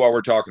even know what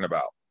we're talking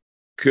about.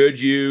 Could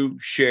you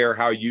share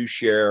how you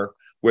share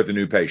with a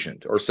new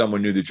patient or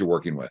someone new that you're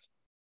working with?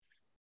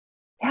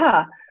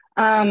 Yeah.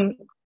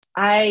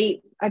 I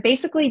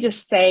basically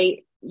just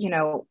say,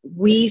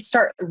 we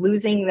start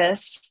losing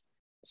this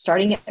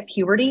starting at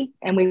puberty,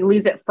 and we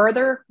lose it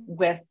further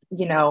with,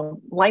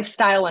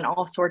 lifestyle and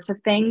all sorts of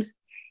things.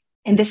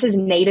 And this is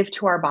native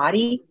to our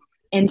body.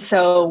 And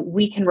so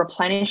we can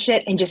replenish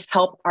it and just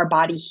help our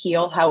body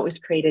heal how it was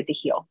created to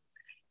heal.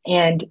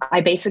 And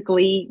I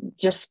basically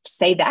just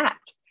say that.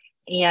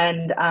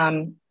 And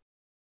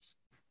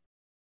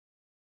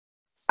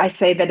I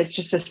say that it's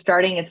just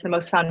it's the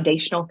most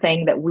foundational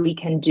thing that we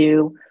can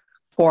do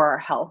for our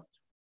health.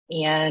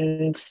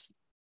 And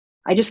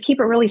I just keep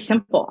it really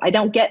simple. I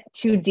don't get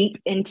too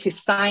deep into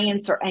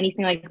science or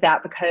anything like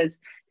that because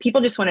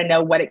people just want to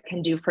know what it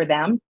can do for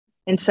them.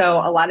 And so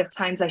a lot of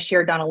times I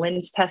share Donna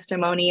Lynn's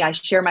testimony. I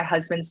share my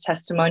husband's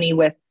testimony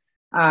with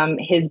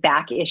his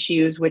back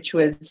issues, which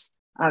was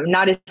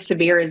not as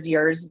severe as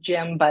yours,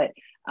 Jim, but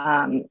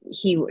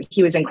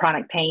he was in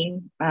chronic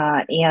pain.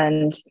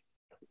 And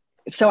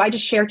so I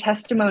just share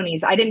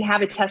testimonies. I didn't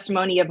have a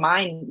testimony of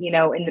mine,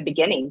 in the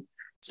beginning.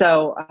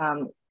 So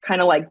kind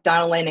of like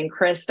Donna Lynn and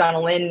Chris, Donna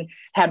Lynn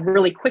had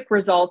really quick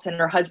results and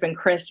her husband,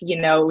 Chris,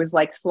 was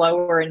like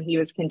slower and he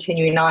was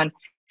continuing on.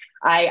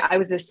 I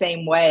was the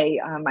same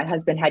way. My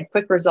husband had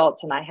quick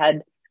results and I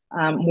had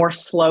more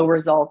slow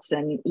results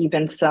and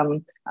even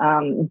some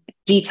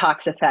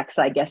detox effects,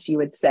 I guess you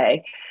would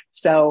say.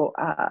 So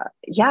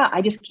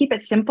I just keep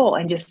it simple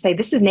and just say,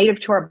 this is native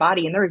to our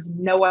body. And there is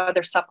no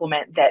other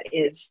supplement that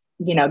is,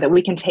 that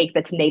we can take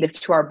that's native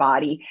to our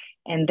body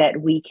and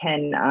that we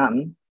can,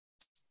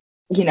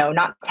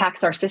 not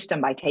tax our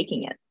system by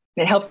taking it.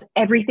 It helps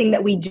everything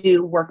that we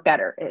do work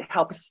better. It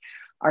helps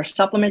our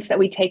supplements that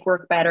we take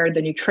work better,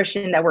 the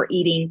nutrition that we're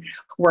eating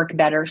work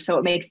better. So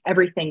it makes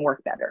everything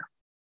work better.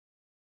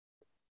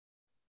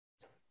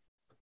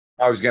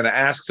 I was going to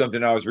ask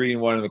something. I was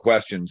reading one of the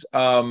questions.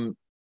 I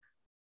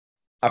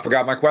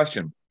forgot my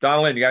question.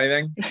 Donna Lynn, you got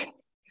anything?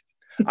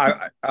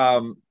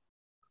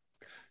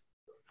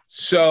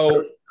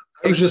 So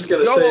I was just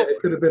going to say it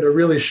could have been a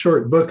really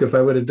short book if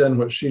I would have done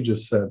what she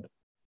just said.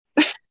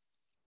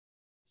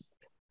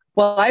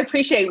 Well, I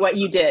appreciate what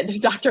you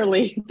did, Dr.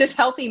 Lee. This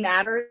Healthy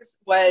Matters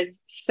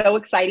was so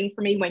exciting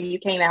for me when you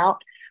came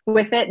out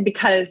with it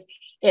because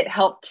it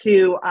helped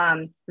to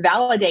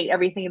validate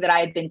everything that I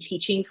had been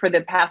teaching for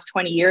the past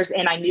 20 years.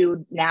 And I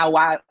knew now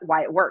why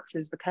it works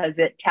is because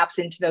it taps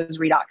into those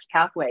redox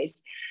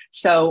pathways.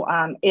 So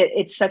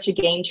it's such a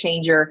game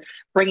changer,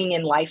 bringing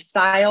in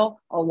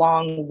lifestyle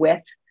along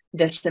with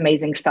this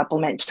amazing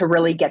supplement to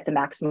really get the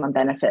maximum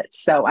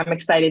benefits. So I'm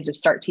excited to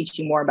start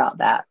teaching more about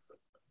that.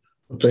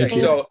 Thank you.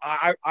 So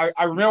I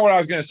remember what I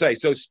was going to say.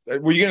 So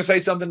were you going to say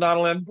something,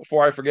 Donna Lynn,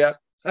 before I forget?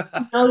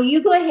 No,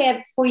 you go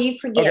ahead before you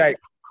forget. Okay.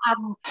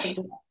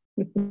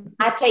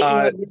 I take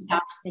more detox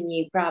than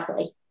you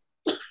probably.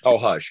 Oh,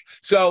 hush.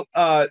 So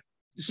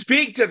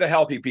speak to the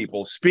healthy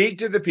people. Speak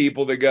to the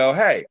people that go,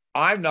 hey,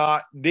 I'm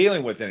not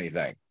dealing with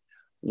anything.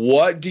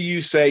 What do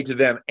you say to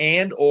them?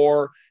 And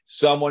or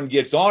someone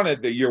gets on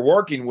it that you're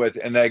working with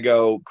and they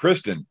go,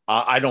 Kristin,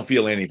 I don't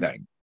feel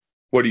anything.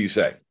 What do you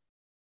say?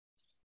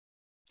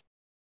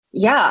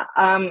 Yeah.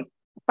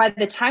 By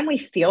the time we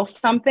feel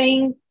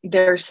something,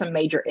 there's some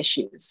major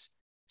issues.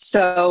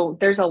 So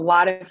there's a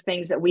lot of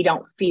things that we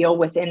don't feel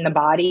within the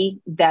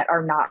body that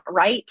are not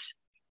right.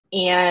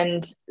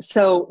 And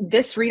so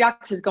this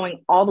redox is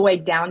going all the way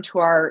down to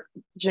our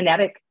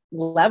genetic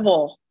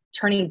level,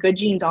 turning good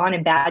genes on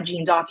and bad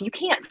genes off. You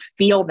can't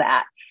feel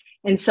that.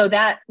 And so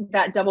that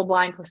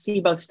double-blind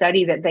placebo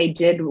study that they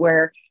did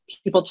where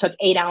people took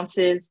 8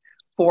 ounces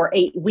for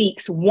 8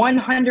 weeks,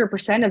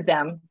 100% of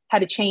them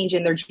had a change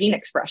in their gene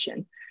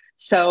expression.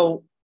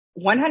 So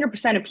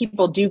 100% of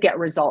people do get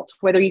results,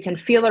 whether you can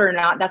feel it or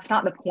not. That's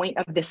not the point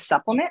of this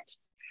supplement,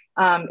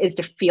 is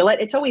to feel it.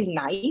 It's always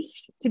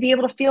nice to be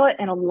able to feel it.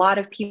 And a lot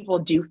of people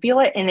do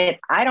feel it. And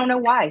I don't know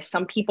why.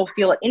 Some people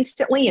feel it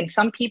instantly and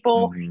some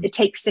people, it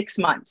takes 6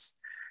 months.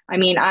 I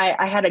mean,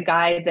 I had a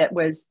guy that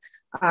was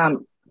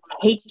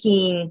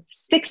taking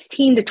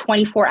 16 to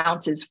 24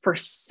 ounces for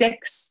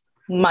 6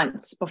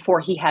 months before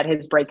he had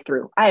his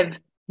breakthrough. I have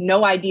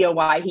no idea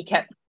why he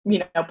kept,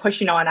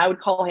 pushing on. I would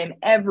call him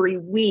every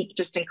week,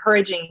 just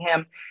encouraging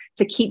him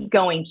to keep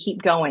going.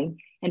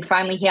 And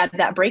finally he had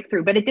that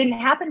breakthrough, but it didn't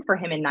happen for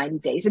him in 90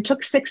 days. It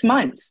took 6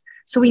 months.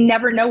 So we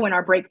never know when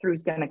our breakthrough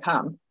is going to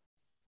come.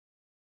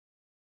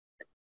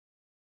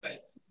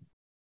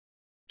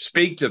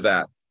 Speak to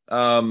that.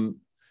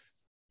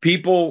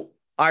 People,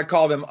 I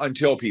call them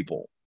until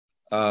people.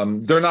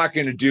 They're not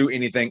going to do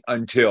anything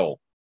until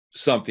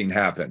something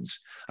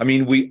happens. I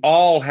mean, we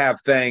all have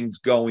things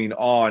going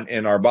on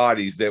in our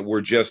bodies that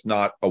we're just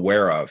not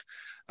aware of.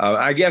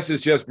 I guess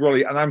it's just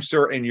really, and I'm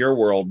sure in your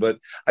world, but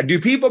do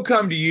people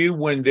come to you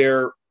when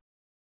they're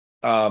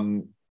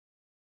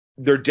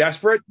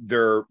desperate,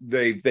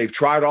 they've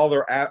tried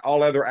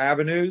all other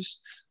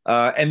avenues,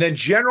 and then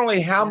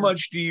generally, how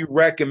much do you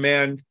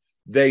recommend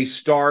they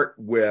start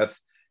with,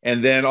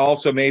 and then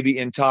also maybe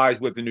in ties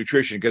with the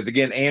nutrition? Because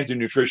again, Anne's a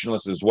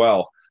nutritionist as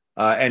well,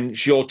 and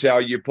she'll tell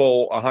you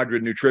pull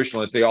 100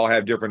 nutritionalists, they all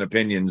have different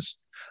opinions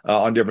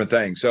on different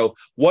things. So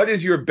what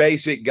is your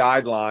basic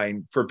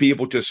guideline for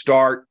people to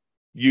start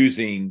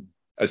using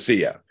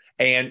Asea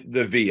and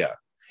the VIA?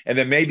 And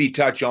then maybe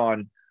touch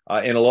on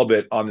in a little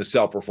bit on the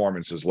cell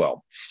performance as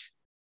well.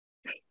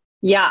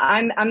 Yeah,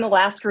 I'm the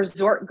last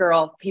resort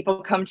girl.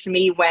 People come to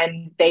me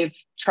when they've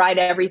tried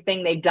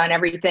everything, they've done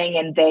everything,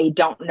 and they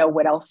don't know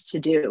what else to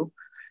do.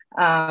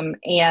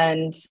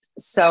 And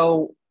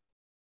so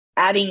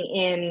adding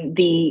in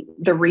the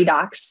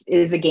Redox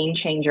is a game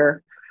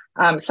changer.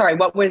 Sorry,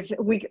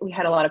 we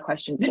had a lot of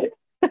questions.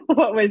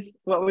 What was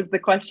the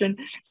question?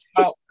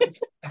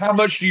 How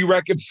much do you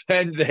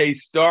recommend they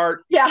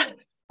start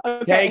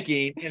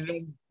taking? And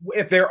then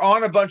if they're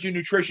on a bunch of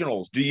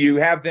nutritionals, do you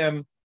have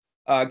them?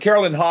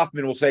 Carolyn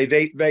Hoffman will say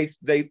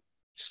they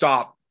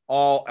stop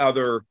all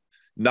other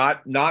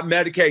not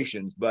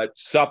medications but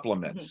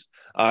supplements.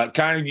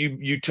 Kind of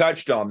you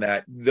touched on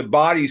that.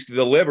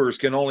 The livers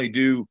can only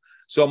do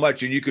so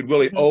much, and you could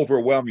really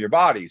overwhelm your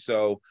body.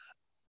 So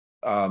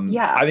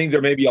I think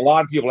there may be a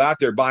lot of people out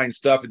there buying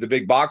stuff at the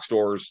big box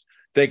stores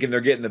thinking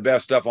they're getting the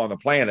best stuff on the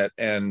planet,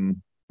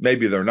 and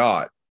maybe they're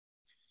not.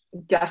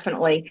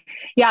 Definitely.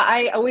 Yeah,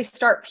 I always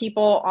start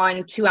people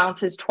on 2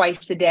 ounces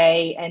twice a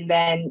day, and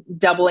then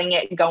doubling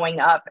it, going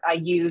up. I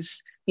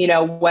use,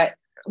 what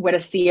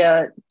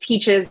Asea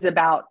teaches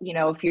about,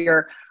 if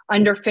you're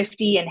under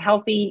 50 and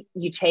healthy,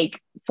 you take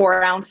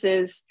 4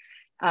 ounces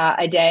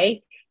a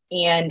day.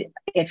 And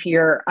if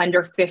you're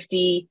under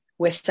 50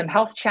 with some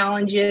health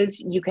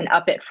challenges, you can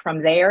up it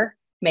from there,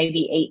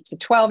 maybe 8 to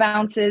 12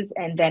 ounces.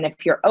 And then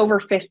if you're over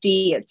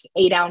 50, it's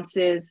 8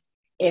 ounces.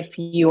 If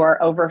you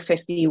are over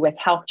 50 with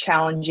health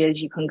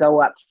challenges, you can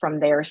go up from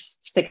there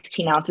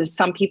 16 ounces.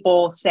 Some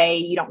people say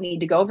you don't need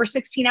to go over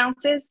 16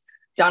 ounces.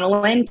 Donna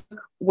Lynn took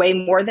way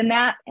more than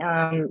that.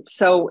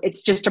 So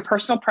it's just a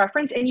personal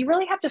preference, and you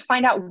really have to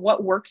find out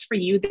what works for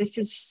you. This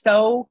is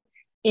so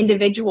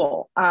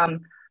individual.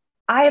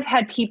 I have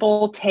had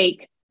people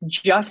take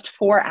just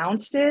 4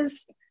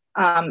 ounces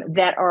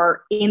that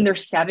are in their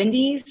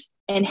 70s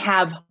and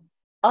have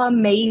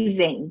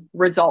amazing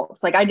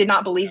results. Like, I did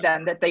not believe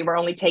them that they were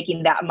only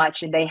taking that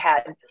much, and they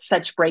had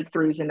such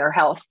breakthroughs in their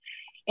health.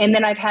 And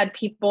then I've had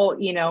people,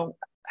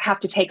 have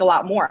to take a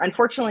lot more.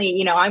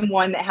 Unfortunately, I'm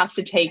one that has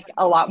to take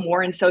a lot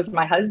more, and so is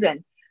my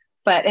husband.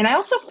 And I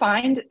also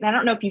find, I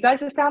don't know if you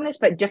guys have found this,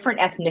 but different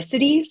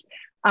ethnicities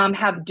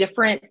have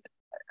different,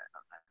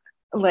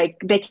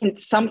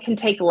 some can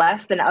take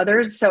less than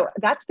others. So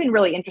that's been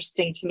really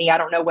interesting to me. I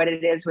don't know what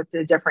it is with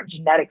the different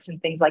genetics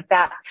and things like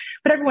that,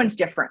 but everyone's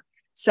different.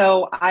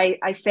 So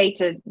I say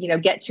to,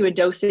 get to a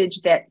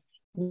dosage that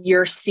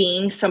you're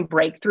seeing some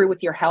breakthrough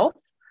with your health,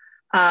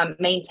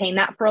 maintain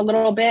that for a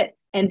little bit,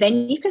 and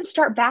then you can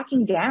start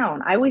backing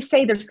down. I always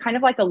say there's kind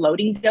of like a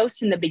loading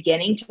dose in the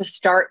beginning to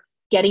start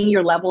getting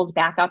your levels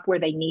back up where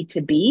they need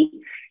to be.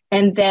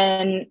 And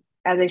then,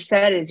 as I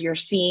said, as you're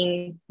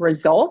seeing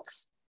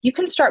results, you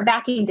can start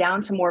backing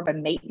down to more of a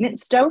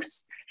maintenance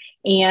dose,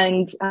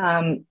 and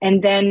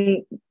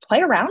then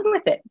play around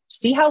with it.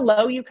 See how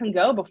low you can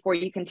go before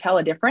you can tell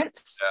a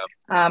difference.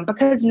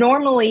 Because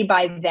normally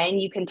by then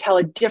you can tell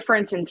a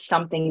difference in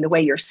something, the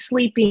way you're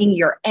sleeping,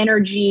 your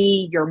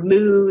energy, your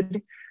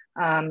mood,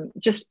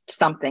 just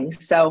something.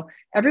 So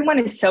everyone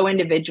is so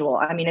individual.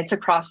 I mean, it's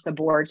across the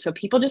board. So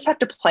people just have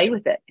to play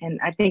with it. And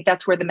I think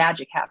that's where the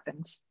magic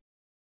happens.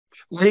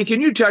 Lee,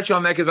 can you touch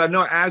on that? Because I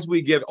know as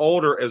we get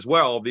older as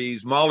well,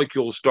 these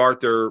molecules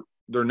start their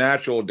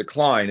natural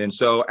decline. And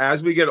so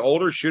as we get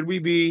older, should we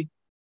be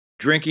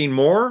drinking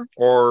more,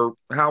 or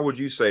how would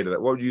you say to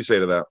that? What would you say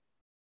to that?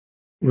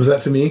 Was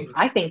that to me?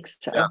 I think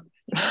so.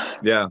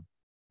 Yeah.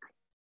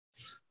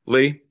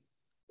 Lee?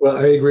 Well,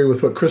 I agree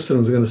with what Kristin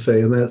was going to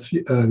say, and that's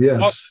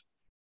yes.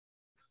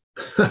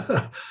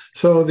 Oh.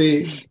 So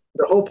the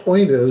whole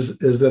point is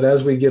that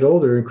as we get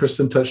older, and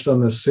Kristin touched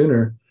on this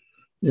sooner,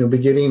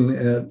 beginning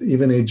at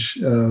even age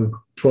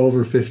 12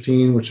 or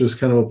 15, which is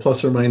kind of a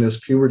plus or minus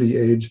puberty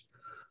age,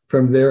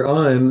 from there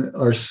on,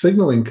 our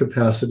signaling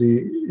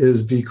capacity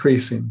is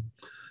decreasing.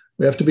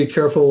 We have to be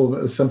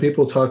careful. Some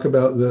people talk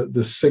about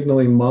the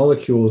signaling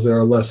molecules. There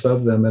are less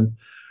of them. And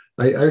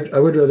I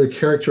would rather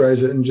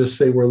characterize it and just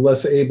say we're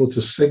less able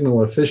to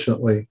signal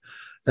efficiently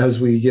as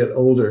we get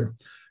older.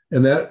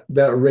 And that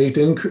rate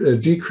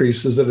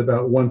decreases at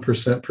about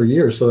 1% per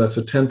year. So that's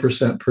a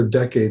 10% per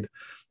decade.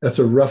 That's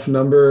a rough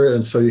number.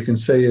 And so you can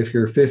say if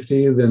you're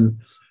 50, then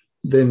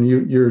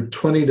you're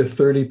 20 to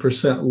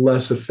 30%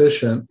 less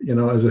efficient,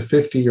 as a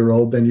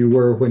 50-year-old than you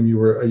were when you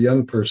were a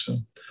young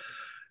person.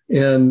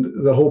 And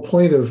the whole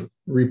point of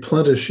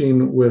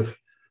replenishing with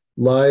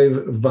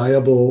live,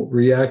 viable,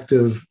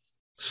 reactive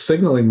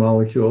signaling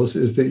molecules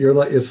is that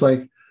it's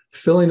like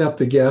filling up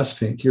the gas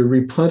tank. You're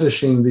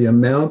replenishing the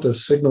amount of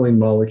signaling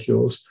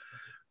molecules,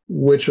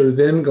 which are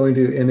then going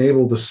to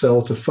enable the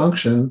cell to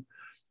function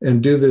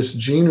and do this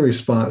gene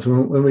response.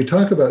 When we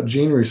talk about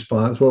gene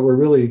response, what we're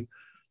really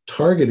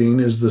targeting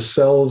is the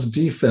cell's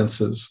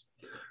defenses,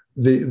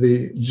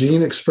 the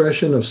gene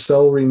expression of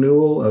cell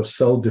renewal, of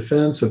cell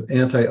defense, of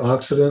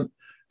antioxidant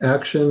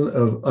action,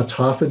 of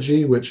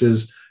autophagy, which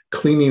is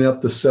cleaning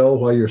up the cell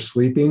while you're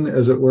sleeping,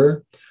 as it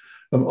were.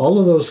 All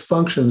of those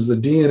functions, the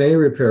DNA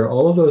repair,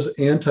 all of those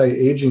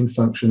anti-aging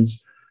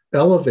functions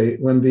elevate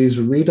when these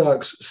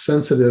redox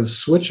sensitive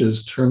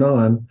switches turn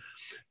on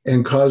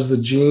and cause the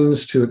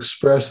genes to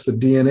express the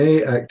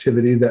DNA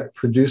activity that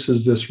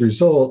produces this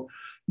result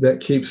that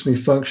keeps me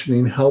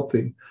functioning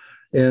healthy.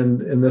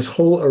 And in this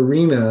whole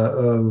arena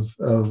of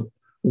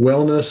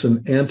wellness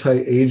and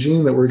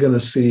anti-aging that we're going to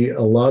see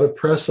a lot of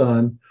press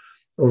on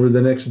over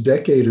the next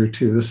decade or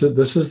two, this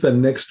is the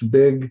next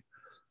big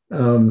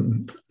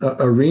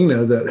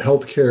arena that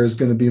healthcare is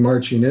going to be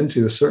marching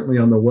into, certainly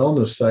on the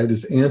wellness side,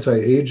 is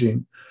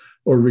anti-aging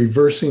or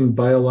reversing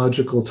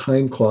biological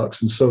time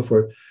clocks and so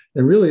forth.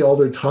 And really all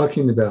they're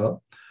talking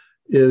about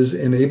is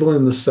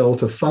enabling the cell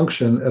to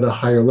function at a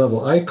higher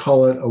level. I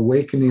call it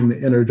awakening the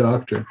inner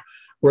doctor.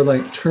 We're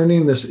like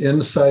turning this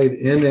inside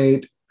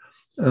innate,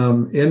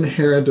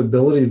 inherent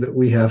ability that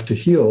we have to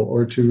heal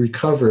or to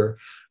recover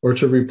or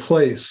to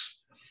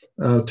replace,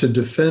 to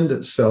defend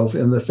itself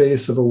in the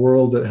face of a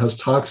world that has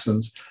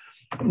toxins.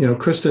 You know,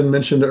 Kristin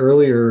mentioned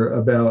earlier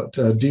about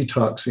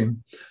detoxing,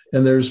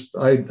 and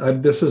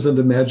this isn't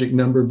a magic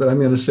number, but I'm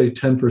going to say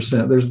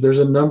 10%. There's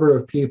a number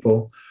of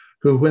people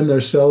who, when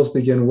their cells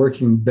begin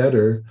working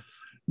better,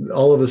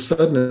 all of a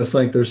sudden it's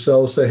like their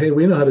cells say, hey,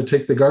 we know how to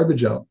take the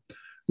garbage out.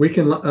 We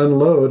can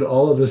unload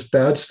all of this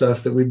bad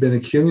stuff that we've been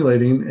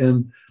accumulating.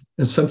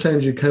 And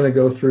sometimes you kind of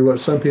go through what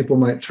some people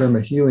might term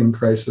a healing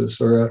crisis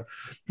or a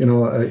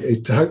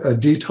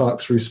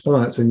detox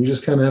response. And you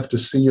just kind of have to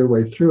see your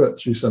way through it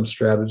through some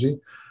strategy.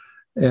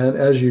 And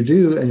as you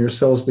do, and your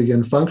cells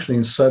begin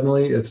functioning,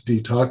 suddenly it's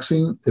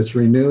detoxing, it's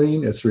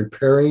renewing, it's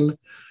repairing.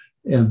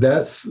 And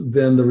that's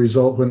then the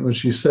result when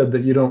she said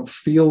that you don't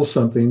feel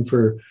something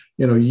for,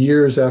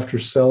 years after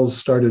cells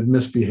started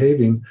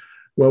misbehaving.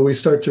 Well, we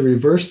start to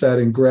reverse that,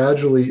 and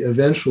gradually,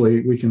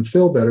 eventually, we can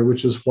feel better,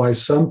 which is why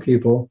some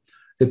people,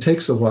 it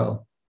takes a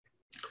while.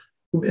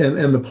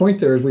 And the point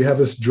there is we have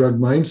this drug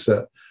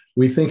mindset.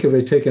 We think if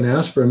I take an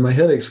aspirin, my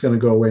headache's going to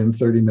go away in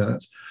 30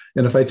 minutes.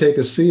 And if I take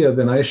Asea,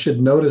 then I should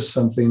notice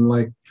something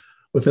like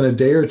within a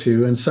day or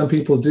two, and some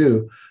people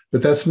do.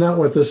 But that's not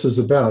what this is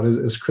about.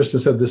 As Kristin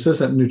said, this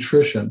isn't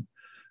nutrition.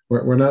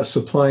 We're not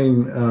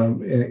supplying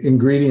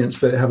ingredients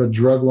that have a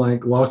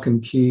drug-like lock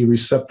and key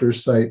receptor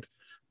site,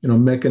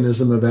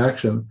 mechanism of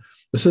action.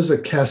 This is a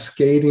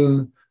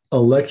cascading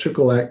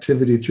electrical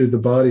activity through the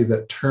body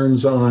that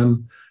turns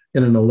on,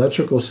 in an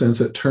electrical sense,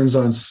 it turns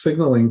on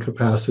signaling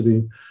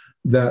capacity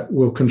that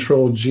will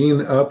control gene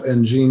up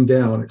and gene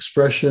down,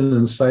 expression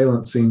and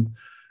silencing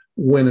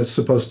when it's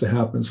supposed to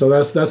happen. So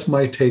that's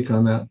my take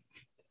on that.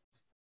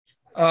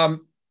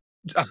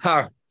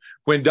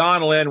 When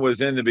Dawn Lynn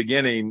was in the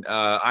beginning,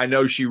 I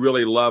know she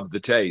really loved the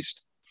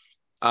taste.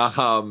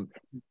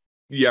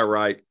 Yeah,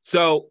 right.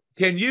 So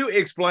can you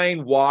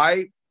explain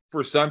why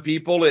for some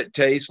people it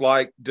tastes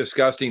like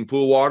disgusting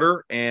pool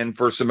water, and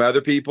for some other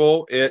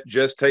people it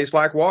just tastes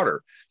like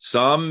water?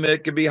 Some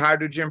it could be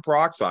hydrogen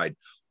peroxide.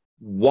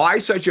 Why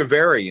such a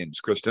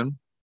variance, Kristin?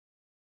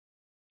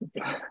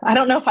 I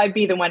don't know if I'd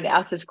be the one to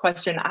ask this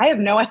question. I have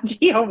no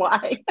idea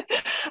why.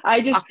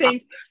 I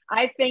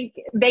think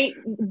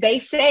they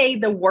say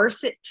the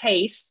worse it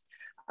tastes,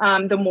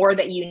 the more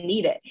that you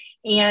need it.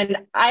 And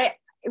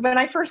when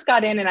I first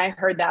got in and I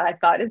heard that, I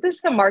thought, is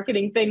this a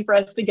marketing thing for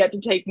us to get to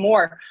take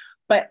more?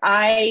 But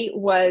I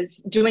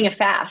was doing a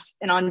fast,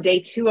 and on day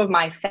 2 of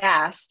my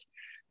fast,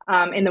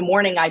 in the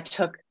morning, I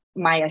took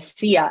my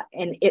Asea,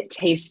 and it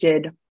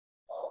tasted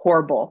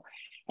horrible.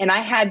 And I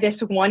had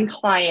this one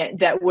client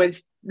that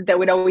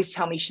would always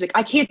tell me, she's like,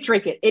 I can't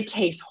drink it. It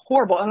tastes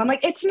horrible. And I'm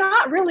like, it's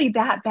not really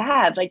that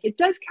bad. Like, it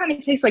does kind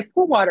of taste like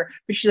pool water.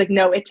 But she's like,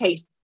 no, it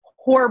tastes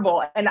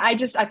horrible. And I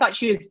thought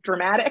she was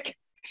dramatic,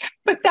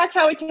 but that's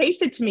how it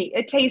tasted to me.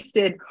 It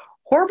tasted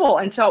horrible.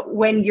 And so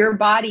when your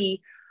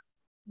body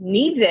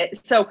needs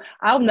it, so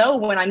I'll know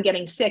when I'm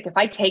getting sick, if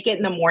I take it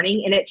in the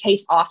morning and it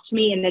tastes off to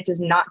me and it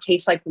does not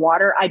taste like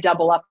water, I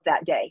double up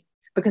that day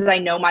because I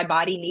know my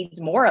body needs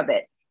more of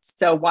it.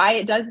 So why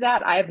it does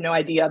that, I have no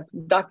idea.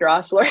 Dr.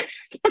 Osler,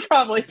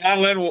 probably. Dawn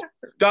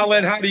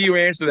Lynn, how do you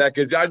answer that?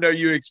 Because I know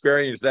you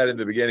experienced that in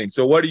the beginning.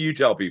 So what do you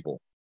tell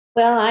people?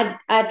 Well,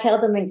 I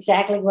tell them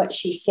exactly what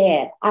she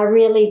said. I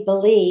really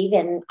believe,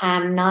 and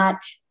I'm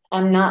not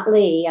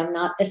Lee, I'm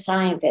not the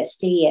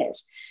scientist, he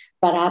is,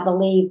 but I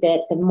believe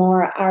that the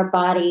more our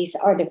bodies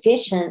are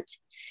deficient,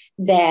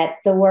 that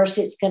the worse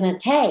it's going to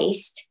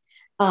taste.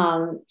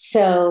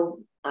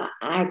 So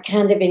I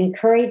kind of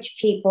encourage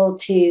people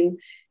to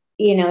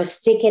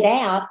stick it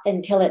out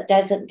until it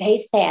doesn't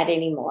taste bad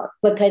anymore,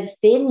 because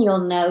then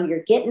you'll know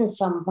you're getting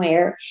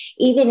somewhere,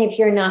 even if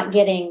you're not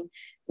getting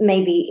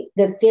maybe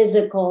the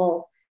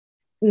physical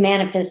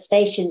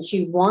manifestations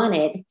you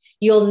wanted,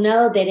 you'll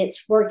know that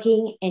it's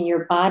working and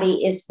your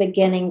body is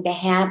beginning to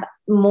have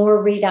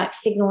more redox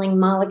signaling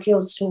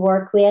molecules to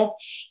work with.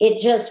 It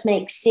just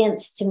makes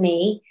sense to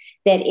me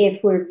that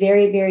if we're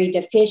very, very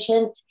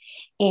deficient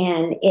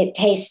and it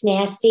tastes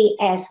nasty,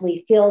 as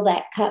we fill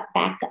that cup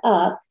back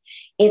up,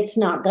 it's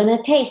not going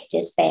to taste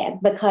as bad,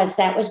 because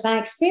that was my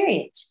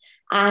experience.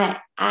 I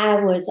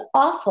was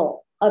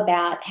awful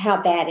about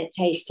how bad it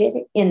tasted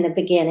in the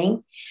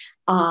beginning.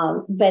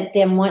 But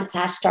then once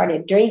I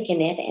started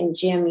drinking it, and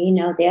Jim, you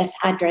know this,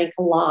 I drank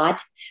a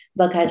lot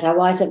because I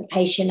wasn't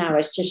patient. I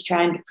was just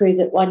trying to prove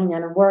it wasn't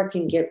going to work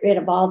and get rid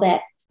of all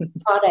that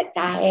product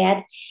I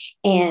had.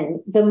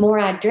 And the more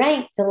I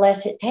drank, the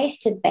less it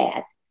tasted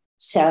bad.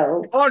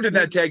 So how long did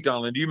that take,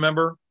 Donlin? Do you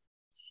remember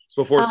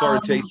before it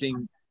started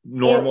tasting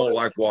normal,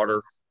 like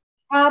water?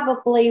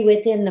 Probably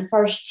within the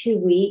first 2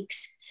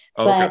 weeks.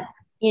 Okay. But,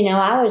 you know,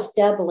 I was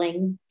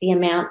doubling the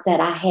amount that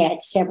I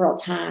had several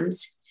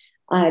times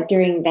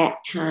during that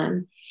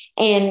time.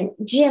 And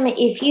Jim,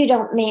 if you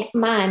don't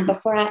mind,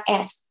 before I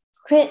ask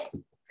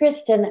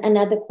Kristin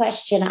another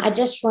question, I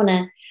just want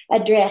to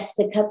address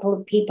the couple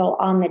of people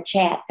on the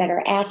chat that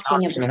are asking. I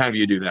was going to have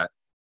you do that.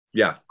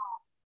 Yeah.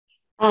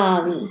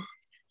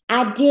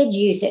 I did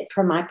use it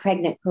for my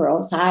pregnant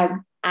girls. I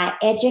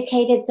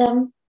educated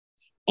them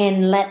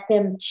and let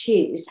them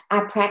choose.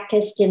 I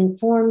practiced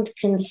informed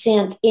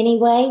consent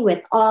anyway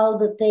with all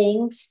the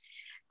things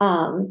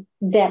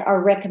that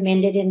are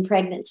recommended in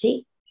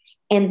pregnancy,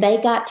 and they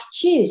got to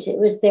choose. It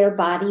was their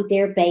body,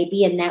 their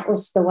baby, and that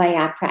was the way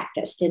I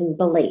practiced and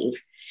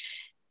believe.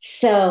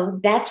 So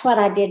that's what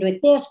I did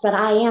with this, but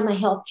I am a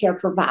healthcare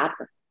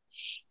provider.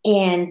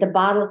 And the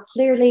bottle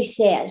clearly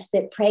says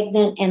that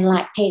pregnant and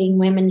lactating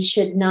women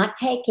should not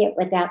take it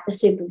without the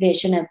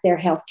supervision of their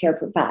healthcare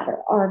provider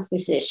or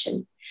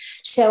physician.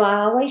 So I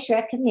always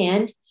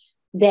recommend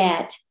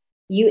that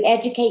you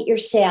educate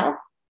yourself,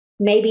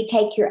 maybe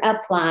take your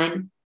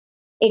upline,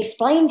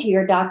 explain to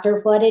your doctor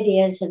what it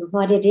is and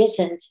what it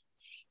isn't,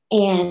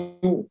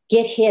 and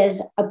get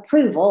his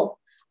approval,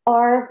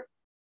 or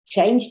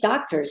change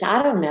doctors.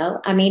 I don't know.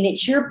 I mean,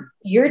 it's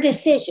your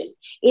decision.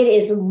 It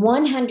is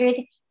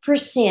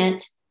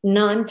 100%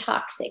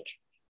 non-toxic.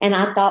 And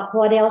I thought,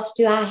 what else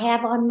do I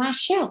have on my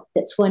shelf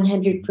that's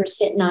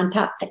 100%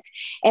 non-toxic?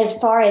 As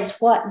far as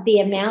what the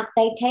amount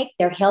they take,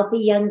 they're healthy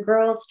young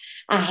girls.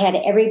 I had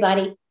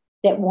everybody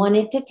that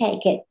wanted to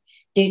take it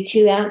do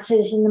 2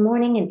 ounces in the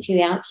morning and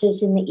 2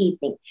 ounces in the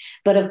evening.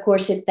 But of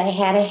course, if they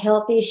had a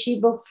health issue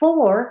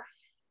before,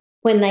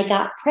 when they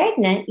got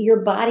pregnant,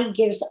 your body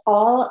gives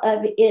all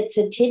of its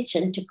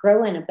attention to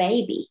growing a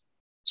baby.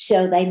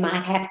 So they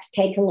might have to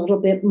take a little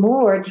bit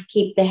more to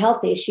keep the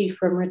health issue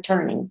from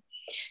returning.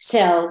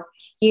 So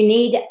you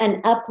need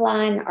an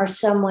upline or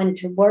someone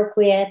to work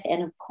with.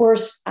 And of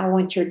course, I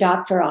want your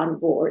doctor on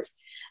board.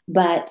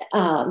 But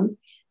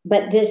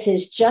this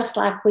is just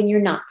like when you're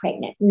not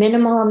pregnant.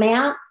 Minimal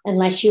amount,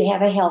 unless you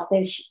have a health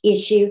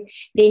issue,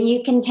 then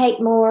you can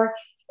take more.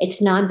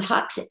 It's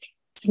non-toxic.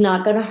 It's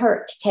not going to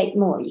hurt to take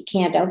more. You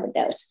can't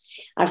overdose.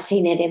 I've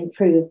seen it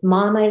improve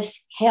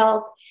mama's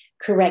health,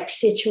 correct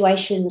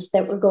situations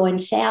that were going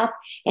south,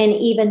 and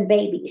even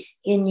babies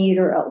in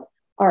utero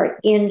or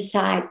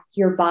inside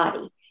your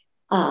body,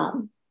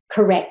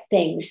 correct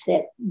things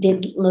that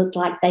didn't look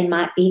like they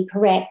might be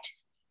correct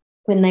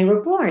when they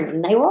were born,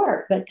 and they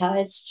were,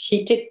 because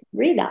she took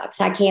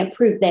Redox. I can't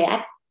prove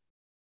that,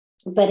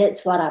 but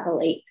it's what I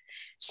believe.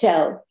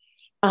 So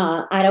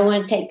I don't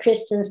want to take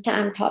Kristin's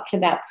time talking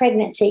about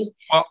pregnancy.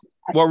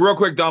 Well, real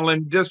quick,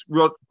 Donlin, just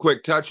real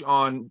quick touch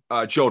on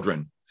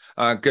children,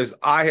 because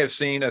I have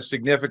seen a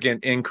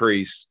significant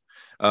increase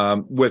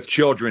with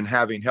children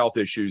having health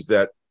issues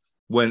that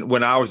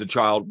when I was a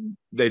child,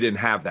 they didn't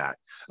have that.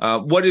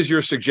 What is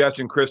your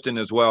suggestion, Kristin,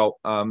 as well,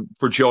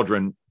 for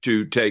children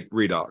to take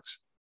Redox?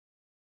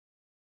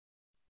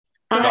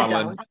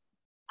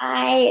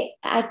 I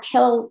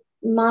tell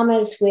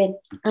mamas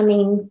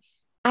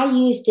I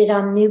used it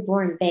on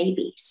newborn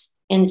babies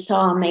and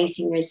saw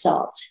amazing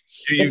results.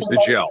 You use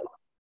the gel?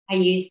 I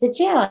use the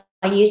gel.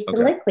 I use the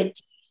liquid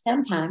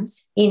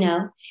sometimes. You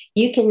know,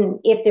 you can,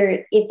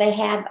 if they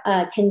have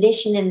a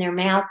condition in their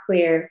mouth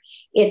where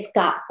it's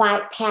got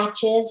white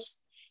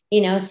patches,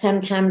 you know,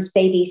 sometimes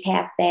babies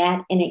have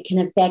that, and it can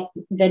affect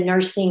the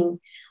nursing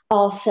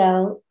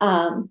also.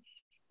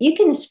 You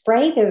can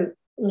spray the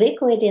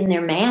liquid in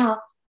their mouth,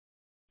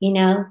 you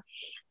know,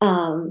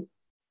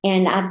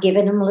 and I've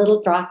given them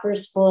little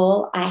droppers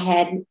full. I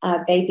had a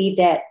baby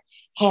that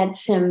had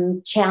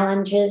some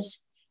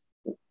challenges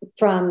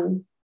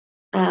from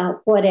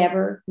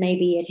whatever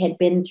maybe it had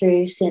been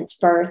through since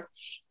birth,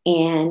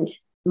 and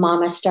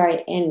mama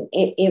started, and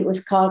it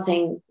was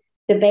causing,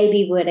 the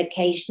baby would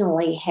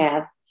occasionally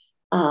have,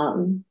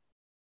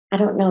 I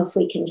don't know if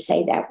we can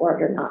say that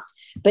word or not,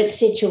 but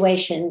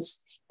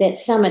situations that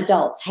some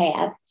adults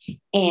have.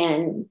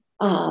 And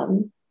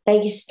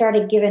they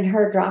started giving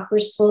her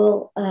droppers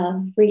full of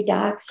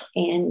Redox,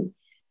 and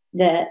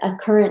the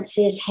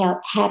occurrences have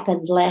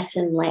happened less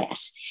and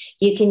less.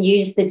 You can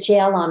use the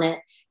gel on a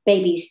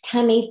baby's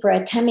tummy for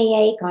a tummy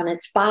ache, on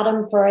its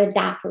bottom for a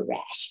diaper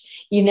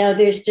rash.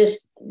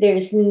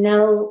 There's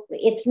no,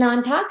 it's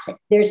non-toxic.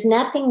 There's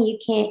nothing you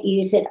can't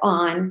use it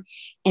on.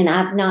 And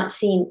I've not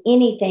seen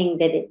anything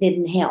that it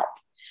didn't help.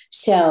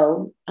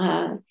 So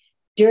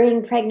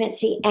during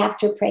pregnancy,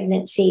 after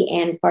pregnancy,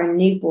 and for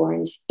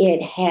newborns,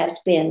 it has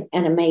been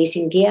an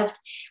amazing gift.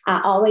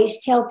 I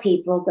always tell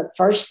people the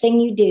first thing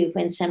you do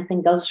when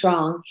something goes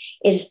wrong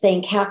is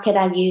think, how could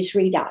I use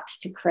Redox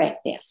to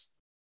correct this?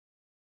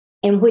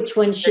 And which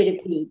one should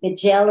it be, the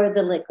gel or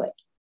the liquid?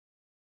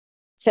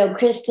 So,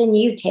 Kristin,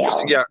 you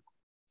tell. Yeah.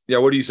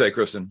 What do you say,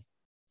 Kristin?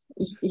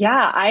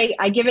 Yeah,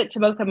 I give it to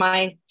both of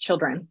my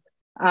children.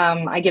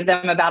 I give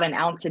them about an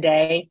ounce a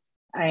day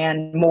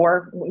and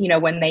more,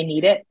 when they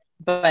need it.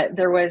 But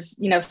there was,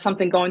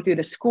 something going through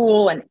the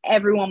school and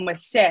everyone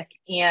was sick,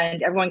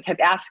 and everyone kept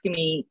asking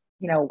me,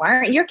 why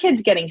aren't your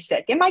kids getting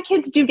sick? And my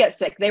kids do get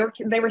sick. They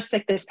were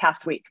sick this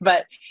past week,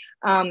 but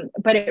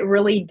it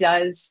really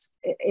does,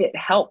 it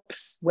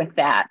helps with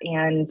that.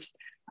 And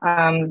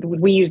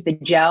we use the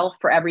gel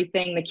for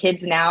everything. The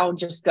kids now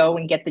just go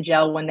and get the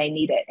gel when they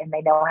need it, and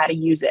they know how to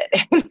use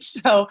it.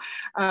 So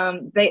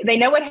they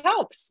know it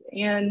helps.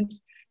 And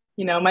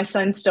my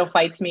son still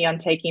fights me on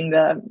taking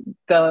the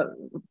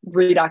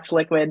Redox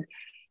liquid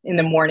in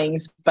the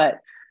mornings, but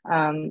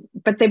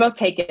they both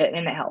take it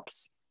and it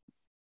helps.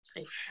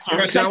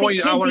 Chris,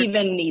 kids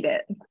even need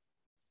it.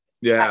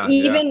 Yeah.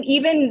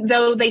 Even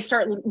though they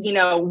start,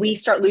 we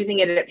start losing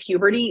it at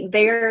puberty,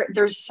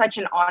 there's such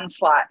an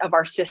onslaught of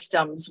our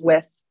systems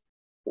with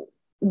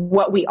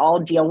what we all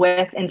deal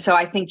with. And so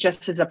I think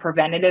just as a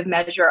preventative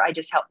measure, I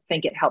just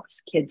think it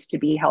helps kids to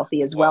be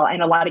healthy as well.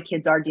 And a lot of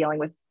kids are dealing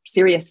with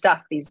serious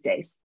stuff these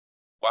days.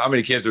 Well, how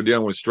many kids are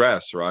dealing with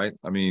stress, right?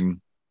 I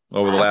mean,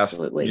 over the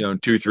Absolutely.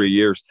 last 2-3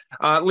 years.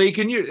 Lee,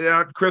 can you,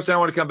 Kristin, I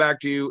want to come back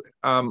to you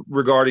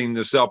regarding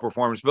the cell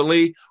performance. But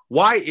Lee,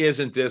 why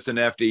isn't this an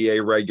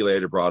FDA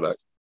regulated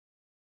product?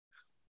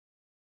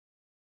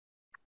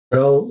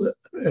 Well,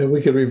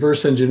 we could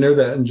reverse engineer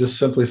that and just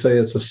simply say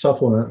it's a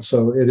supplement.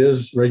 So it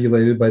is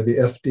regulated by the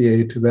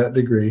FDA to that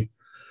degree,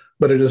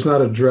 but it is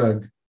not a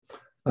drug.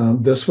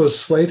 This was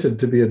slated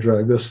to be a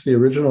drug. The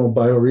original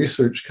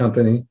bioresearch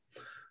company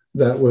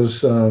that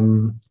was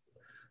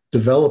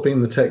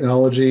developing the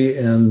technology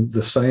and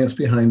the science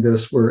behind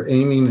this were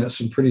aiming at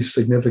some pretty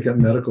significant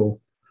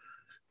medical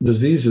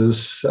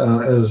diseases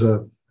as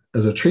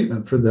a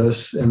treatment for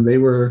this, and they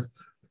were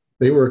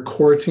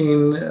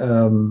courting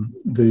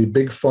the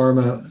big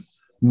pharma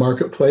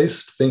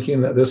marketplace, thinking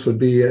that this would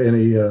be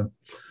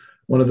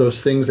one of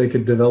those things they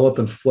could develop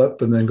and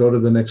flip and then go to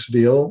the next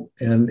deal.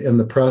 And in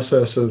the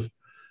process of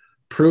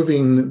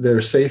proving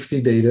their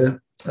safety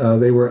data,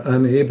 they were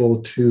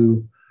unable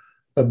to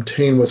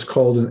obtain what's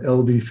called an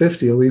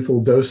LD50, a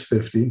lethal dose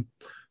 50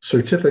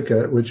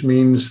 certificate, which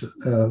means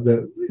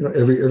that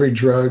every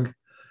drug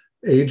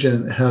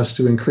agent has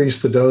to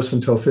increase the dose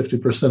until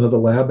 50% of the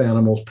lab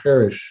animals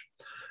perish.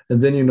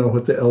 And then you know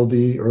what the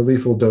LD or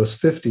lethal dose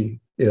 50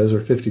 is,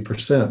 or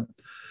 50%.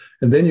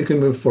 And then you can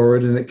move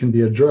forward and it can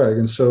be a drug.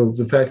 And so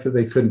the fact that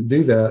they couldn't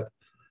do that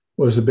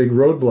was a big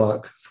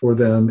roadblock for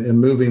them in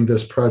moving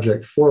this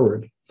project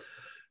forward.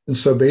 And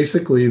so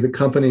basically the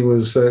company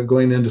was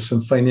going into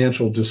some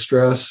financial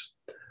distress.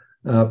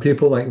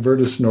 People like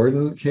Virtus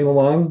Norden came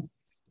along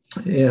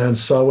and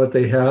saw what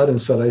they had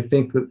and said, I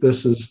think that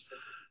this is,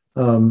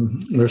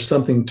 there's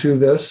something to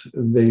this.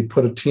 They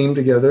put a team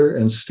together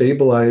and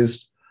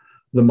stabilized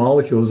the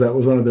molecules. That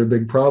was one of their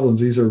big problems.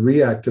 These are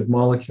reactive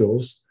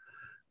molecules.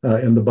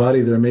 In the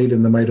body, they're made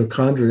in the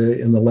mitochondria.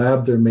 In the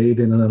lab, they're made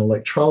in an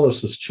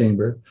electrolysis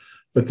chamber,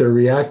 but they're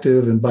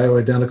reactive and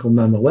bioidentical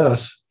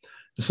nonetheless.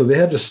 So they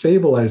had to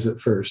stabilize it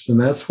first, and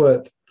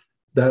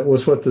that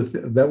was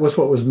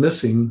what was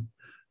missing,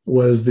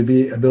 was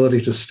the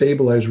ability to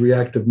stabilize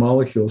reactive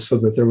molecules so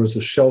that there was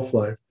a shelf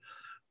life.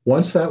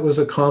 Once that was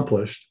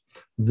accomplished,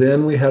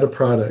 then we had a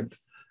product,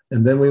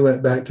 and then we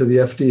went back to the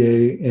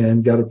FDA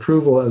and got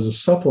approval as a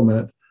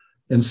supplement.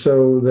 And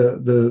so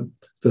the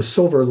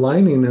silver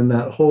lining in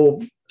that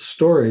whole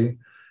story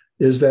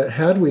is that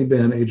had we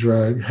been a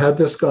drug, had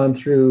this gone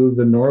through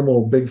the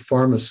normal big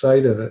pharma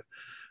side of it,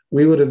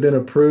 we would have been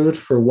approved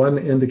for one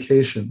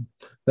indication.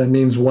 That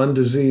means one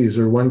disease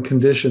or one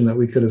condition that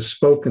we could have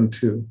spoken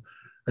to.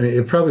 I mean,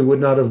 it probably would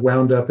not have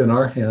wound up in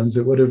our hands.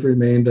 It would have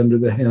remained under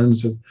the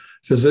hands of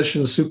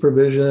physician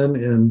supervision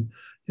in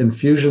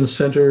infusion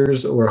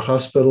centers or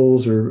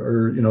hospitals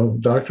or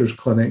doctors'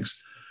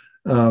 clinics.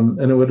 And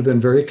it would have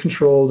been very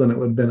controlled, and it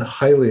would have been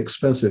highly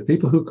expensive.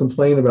 People who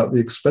complain about the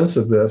expense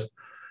of this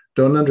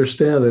don't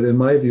understand that, in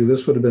my view,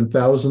 this would have been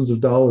thousands of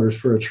dollars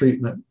for a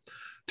treatment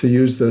to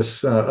use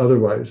this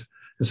otherwise.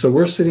 And so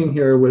we're sitting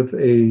here with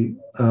a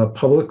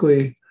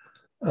publicly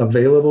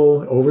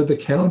available,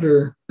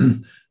 over-the-counter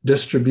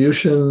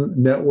distribution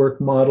network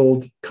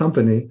modeled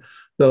company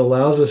that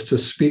allows us to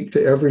speak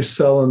to every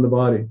cell in the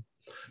body,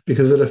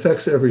 because it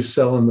affects every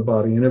cell in the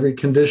body, and every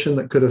condition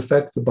that could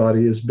affect the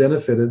body is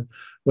benefited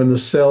when the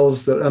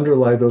cells that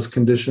underlie those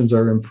conditions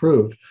are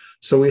improved.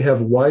 So we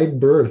have wide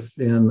berth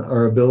in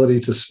our ability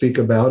to speak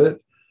about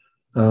it,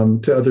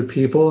 to other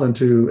people,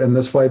 and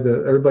that's why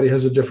everybody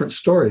has a different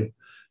story,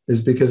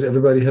 is because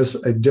everybody has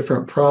a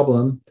different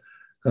problem,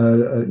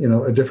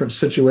 a different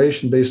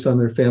situation based on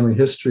their family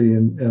history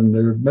and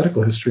their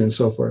medical history and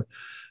so forth.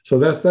 So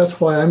that's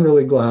why I'm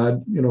really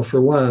glad,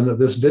 for one, that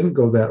this didn't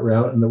go that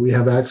route and that we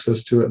have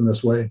access to it in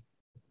this way.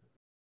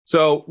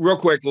 So real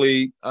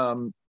quickly,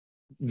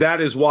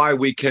 that is why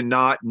we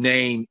cannot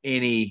name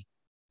any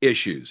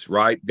issues,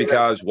 right?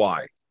 Because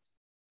why?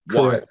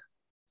 Correct.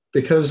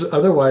 Because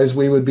otherwise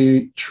we would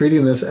be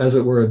treating this as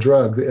it were a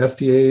drug. The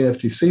FDA and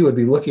FTC would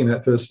be looking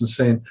at this and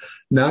saying,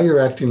 now you're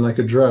acting like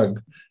a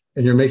drug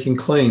and you're making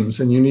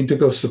claims, and you need to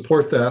go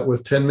support that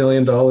with $10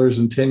 million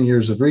and 10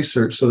 years of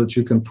research so that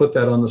you can put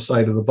that on the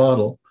side of the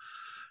bottle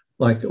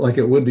like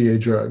it would be a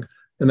drug.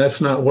 And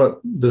that's not what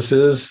this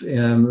is.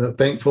 And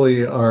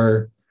thankfully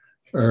our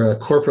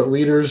corporate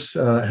leaders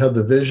have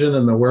the vision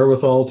and the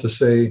wherewithal to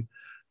say,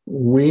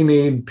 we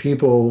need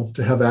people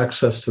to have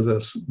access to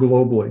this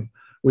globally.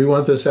 We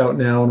want this out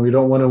now, and we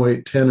don't want to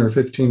wait 10 or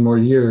 15 more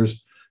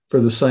years for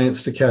the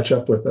science to catch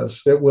up with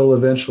us. It will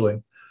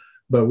eventually,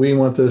 but we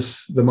want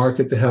the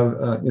market to have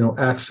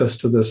access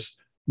to this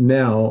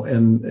now,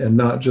 and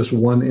not just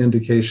one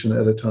indication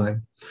at a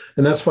time.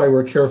 And that's why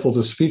we're careful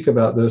to speak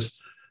about this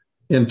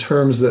in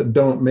terms that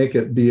don't make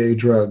it be a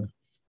drug.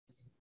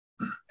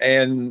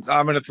 And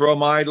I'm going to throw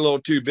my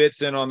little 2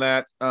 bits in on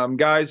that,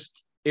 guys.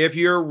 If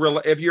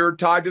you're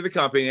tied to the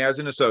company as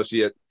an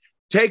associate,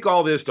 take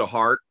all this to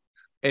heart.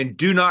 And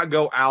do not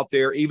go out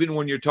there, even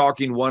when you're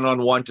talking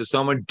one-on-one to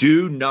someone,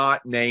 do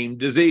not name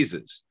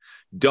diseases.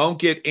 Don't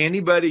get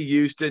anybody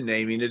used to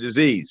naming a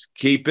disease.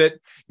 Keep it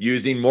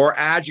using more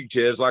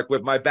adjectives, like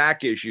with my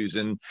back issues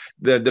and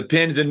the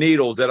pins and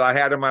needles that I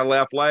had in my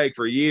left leg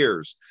for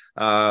years,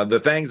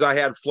 the things I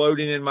had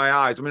floating in my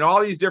eyes. I mean,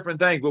 all these different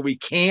things, but we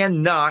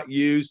cannot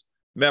use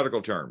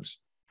medical terms.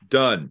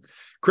 Done.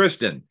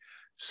 Kristin,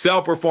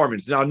 cell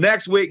performance. Now,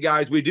 next week,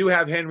 guys, we do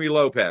have Henry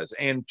Lopez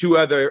and 2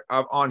 other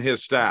on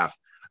his staff.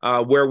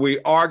 Where we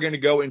are going to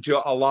go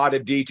into a lot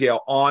of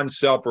detail on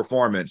cell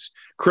performance.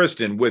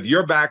 Kristin, with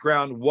your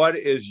background, what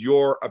is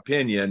your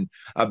opinion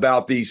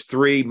about these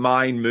 3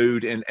 mind,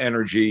 mood, and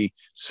energy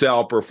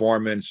cell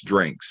performance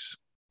drinks?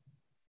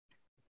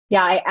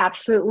 Yeah, I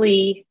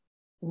absolutely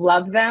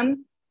love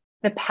them.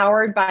 The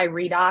Powered by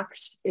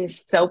Redox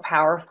is so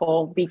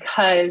powerful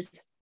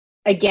because,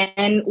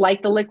 again,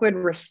 like the liquid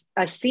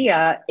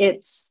Asea,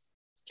 it's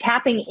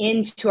tapping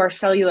into our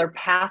cellular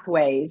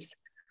pathways.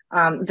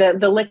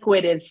 The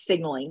liquid is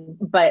signaling,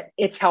 but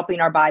it's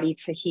helping our body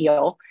to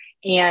heal.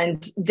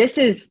 And this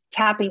is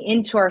tapping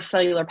into our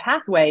cellular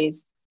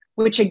pathways,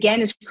 which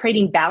again is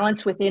creating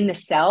balance within the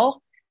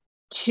cell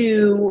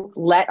to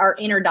let our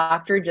inner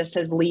doctor, just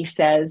as Lee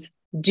says,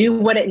 do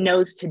what it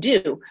knows to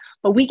do.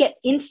 But we get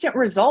instant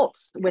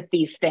results with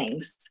these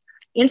things,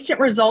 instant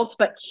results,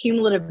 but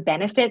cumulative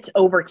benefits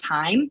over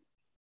time.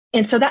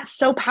 And so that's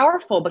so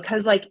powerful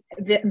because like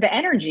the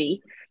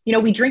energy,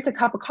 we drink a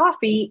cup of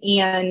coffee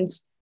and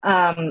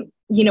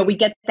we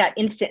get that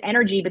instant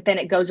energy, but then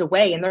it goes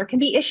away. And there can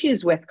be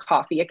issues with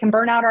coffee. It can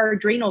burn out our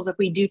adrenals if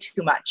we do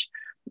too much.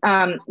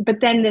 But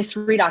then this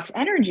Redox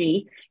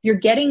energy, you're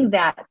getting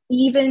that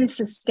even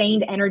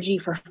sustained energy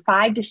for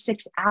 5 to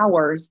 6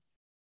 hours.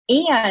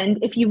 And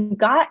if you've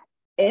got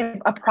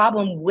a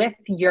problem with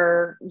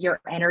your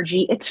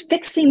energy, it's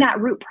fixing that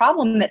root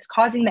problem that's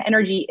causing the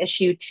energy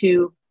issue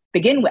to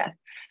begin with.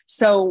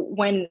 So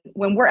when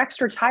we're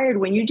extra tired,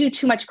 when you do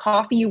too much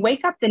coffee, you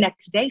wake up the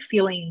next day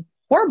feeling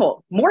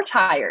horrible, more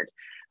tired.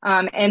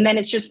 And then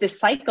it's just this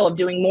cycle of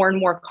doing more and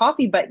more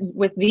coffee. But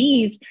with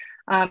these,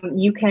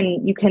 you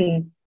can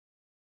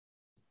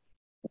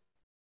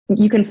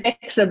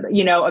fix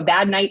a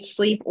bad night's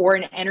sleep or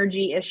an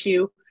energy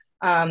issue,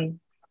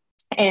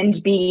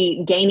 and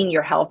be gaining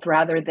your health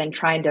rather than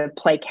trying to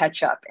play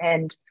catch up.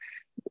 And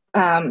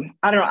I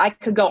don't know, I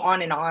could go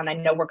on and on. I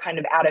know we're kind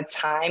of out of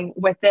time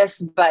with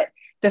this, but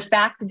the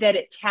fact that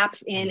it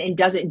taps in and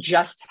doesn't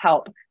just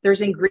help,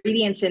 there's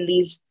ingredients in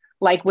these,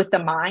 like with the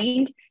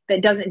mind,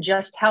 that doesn't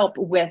just help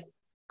with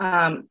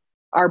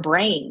our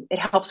brain, it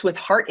helps with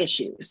heart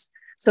issues.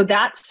 So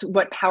that's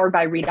what Powered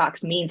by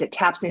Redox means. It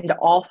taps into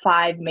all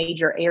 5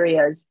 major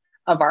areas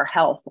of our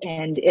health.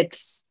 And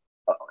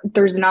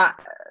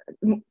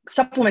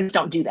supplements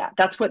don't do that.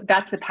 That's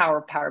the power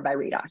of Powered by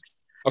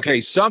Redox.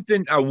 Okay,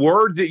 a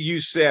word that you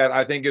said,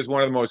 I think is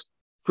one of the most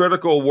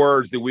critical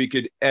words that we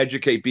could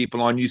educate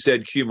people on. You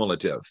said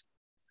cumulative.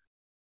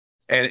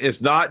 And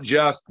it's not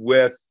just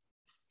with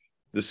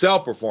the cell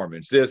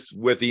performance, it's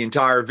with the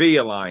entire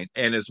VIA line,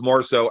 and it's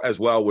more so as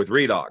well with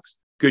Redox.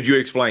 Could you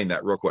explain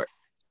that real quick?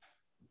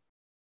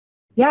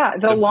 Yeah,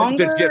 the longer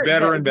benefits get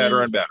better and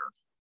better and better.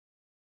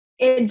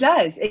 It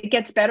does. It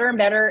gets better and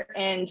better.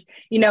 And,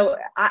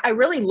 I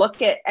really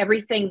look at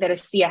everything that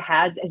Asea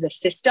has as a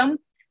system,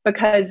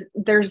 because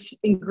there's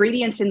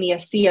ingredients in the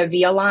Asea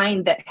VIA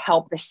line that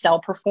help the cell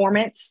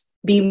performance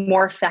be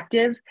more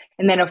effective.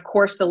 And then, of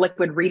course, the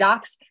liquid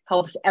Redox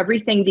helps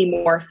everything be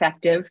more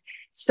effective.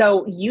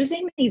 So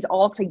using these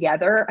all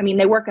together,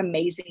 they work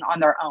amazing on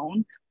their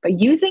own, but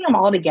using them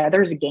all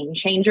together is a game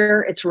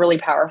changer. It's really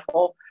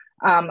powerful.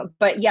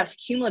 But yes,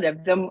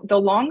 cumulative, the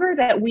longer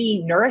that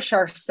we nourish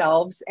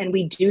ourselves and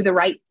we do the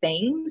right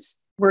things,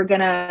 we're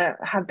going to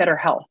have better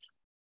health.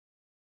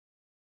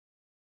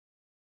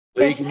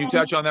 Lee, can you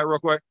touch on that real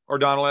quick? Or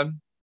Donalyn?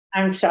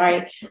 I'm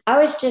sorry. I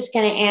was just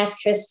going to ask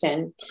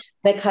Kristin,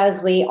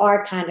 because we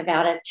are kind of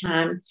out of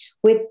time,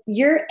 with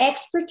your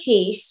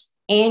expertise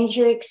and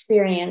your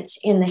experience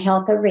in the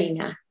health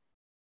arena,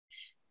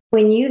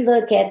 when you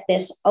look at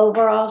this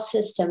overall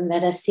system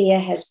that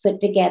Asea has put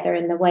together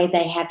and the way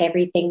they have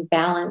everything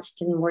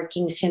balanced and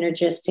working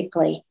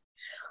synergistically,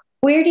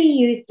 where do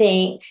you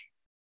think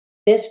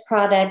this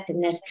product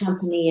and this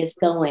company is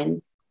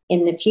going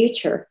in the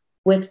future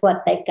with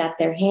what they've got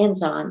their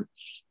hands on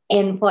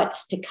and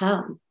what's to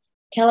come?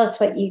 Tell us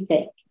what you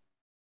think.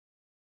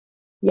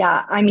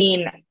 Yeah, I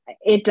mean,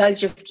 it does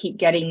just keep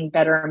getting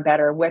better and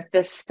better with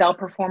this cell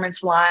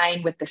performance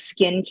line, with the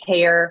skin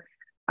care.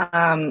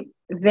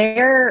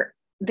 They're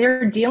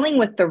dealing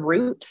with the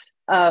root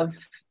of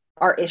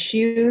our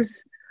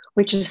issues,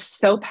 which is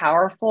so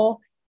powerful.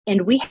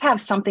 And we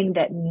have something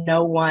that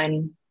no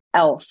one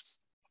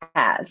else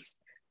has.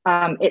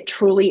 It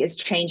truly is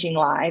changing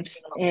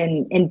lives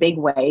in big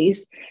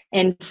ways.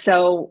 And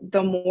so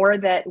the more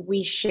that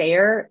we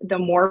share, the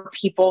more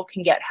people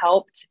can get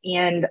helped,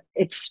 and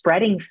it's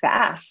spreading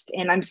fast.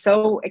 And I'm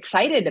so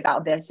excited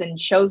about this, and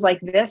shows like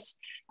this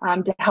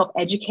to help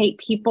educate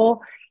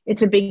people.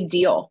 It's a big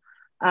deal.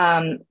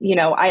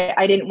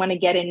 I didn't want to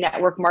get in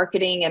network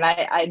marketing, and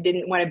I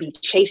didn't want to be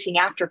chasing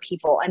after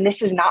people. And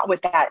this is not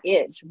what that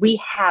is.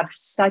 We have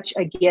such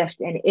a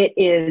gift, and it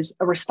is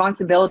a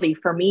responsibility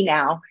for me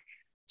now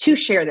to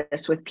share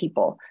this with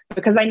people,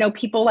 because I know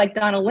people like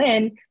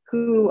Donalyn,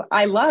 who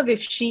I love.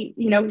 If she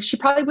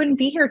probably wouldn't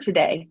be here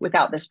today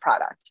without this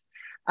product.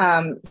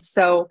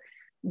 So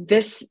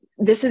this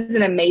is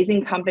an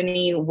amazing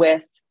company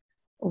with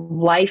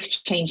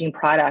life-changing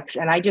products.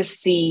 And I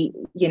just see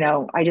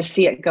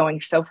it going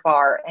so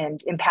far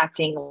and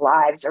impacting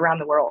lives around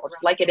the world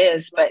like it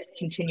is, but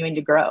continuing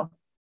to grow.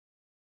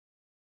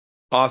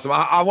 Awesome.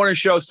 I want to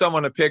show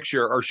someone a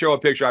picture.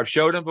 I've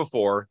showed him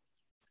before.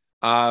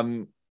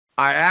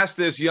 I asked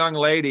this young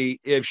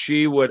lady if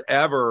she would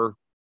ever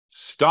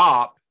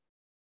stop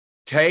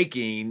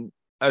taking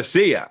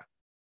Asea.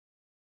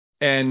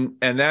 And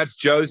that's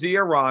Josie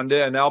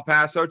Aranda in El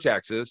Paso,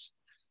 Texas.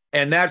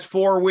 And that's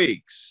 4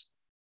 weeks.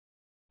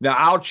 Now,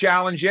 I'll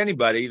challenge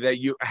anybody that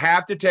you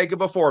have to take a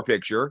before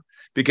picture,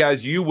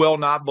 because you will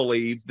not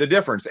believe the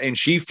difference. And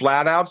she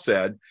flat out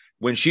said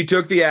when she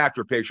took the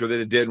after picture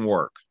that it didn't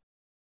work.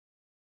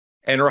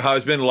 And her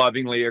husband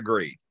lovingly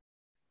agreed.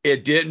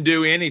 It didn't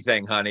do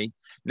anything, honey.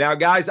 Now,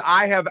 guys,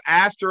 I have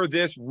asked her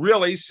this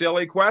really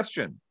silly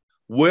question.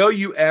 Will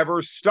you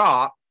ever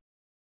stop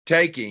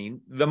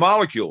taking the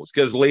molecules?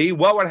 Because, Lee,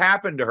 what would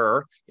happen to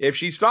her if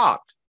she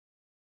stopped?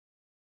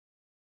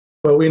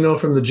 Well, we know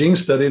from the gene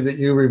study that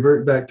you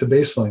revert back to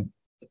baseline.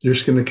 You're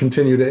just going to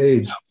continue to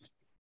age.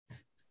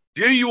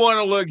 Do you want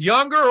to look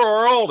younger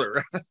or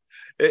older?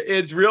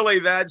 It's really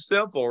that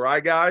simple,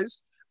 right,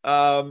 guys?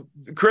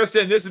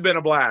 Kristin, this has been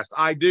a blast.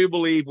 I do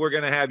believe we're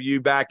going to have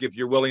you back if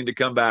you're willing to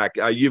come back.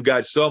 You've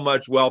got so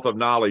much wealth of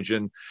knowledge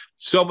and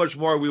so much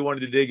more we wanted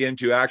to dig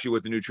into, actually,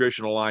 with the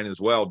nutritional line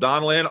as well.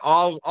 Donalyn,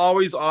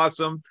 always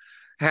awesome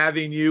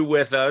having you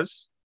with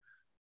us.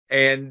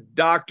 And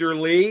Dr.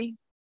 Lee,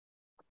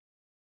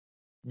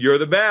 you're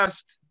the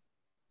best.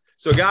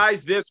 So,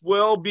 guys, this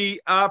will be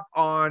up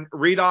on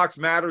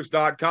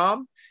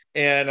redoxmatters.com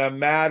in a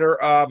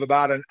matter of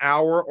about an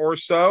hour or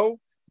so.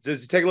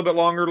 Does it take a little bit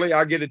longer, Lee?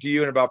 I'll get it to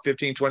you in about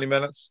 15, 20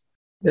 minutes.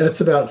 Yeah, it's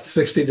about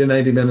 60 to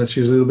 90 minutes.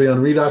 Usually it'll be on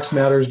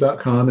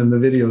redoxmatters.com in the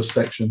videos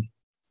section.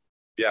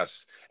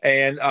 Yes.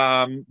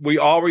 And we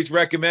always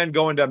recommend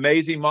going to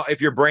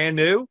if you're brand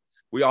new,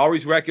 we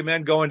always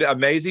recommend going to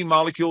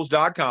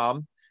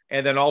amazingmolecules.com,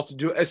 and then also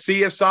to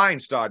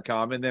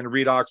aseascience.com, and then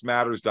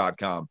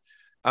redoxmatters.com.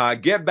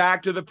 Get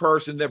back to the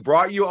person that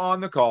brought you on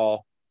the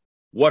call.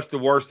 What's the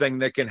worst thing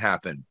that can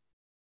happen?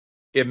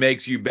 It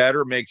makes you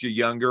better, makes you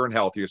younger and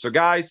healthier. So,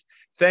 guys,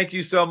 thank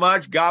you so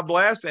much. God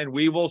bless. And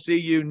we will see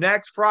you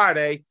next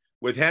Friday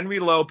with Henry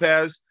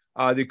Lopez,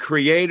 the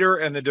creator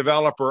and the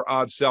developer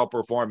of Cell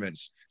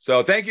Performance.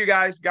 So thank you,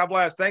 guys. God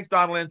bless. Thanks,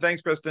 Donalyn.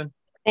 Thanks, Kristin.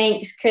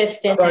 Thanks,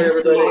 Kristin. Bye,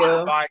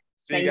 everybody. Bye.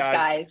 See Thanks, you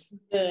guys.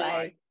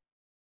 Bye.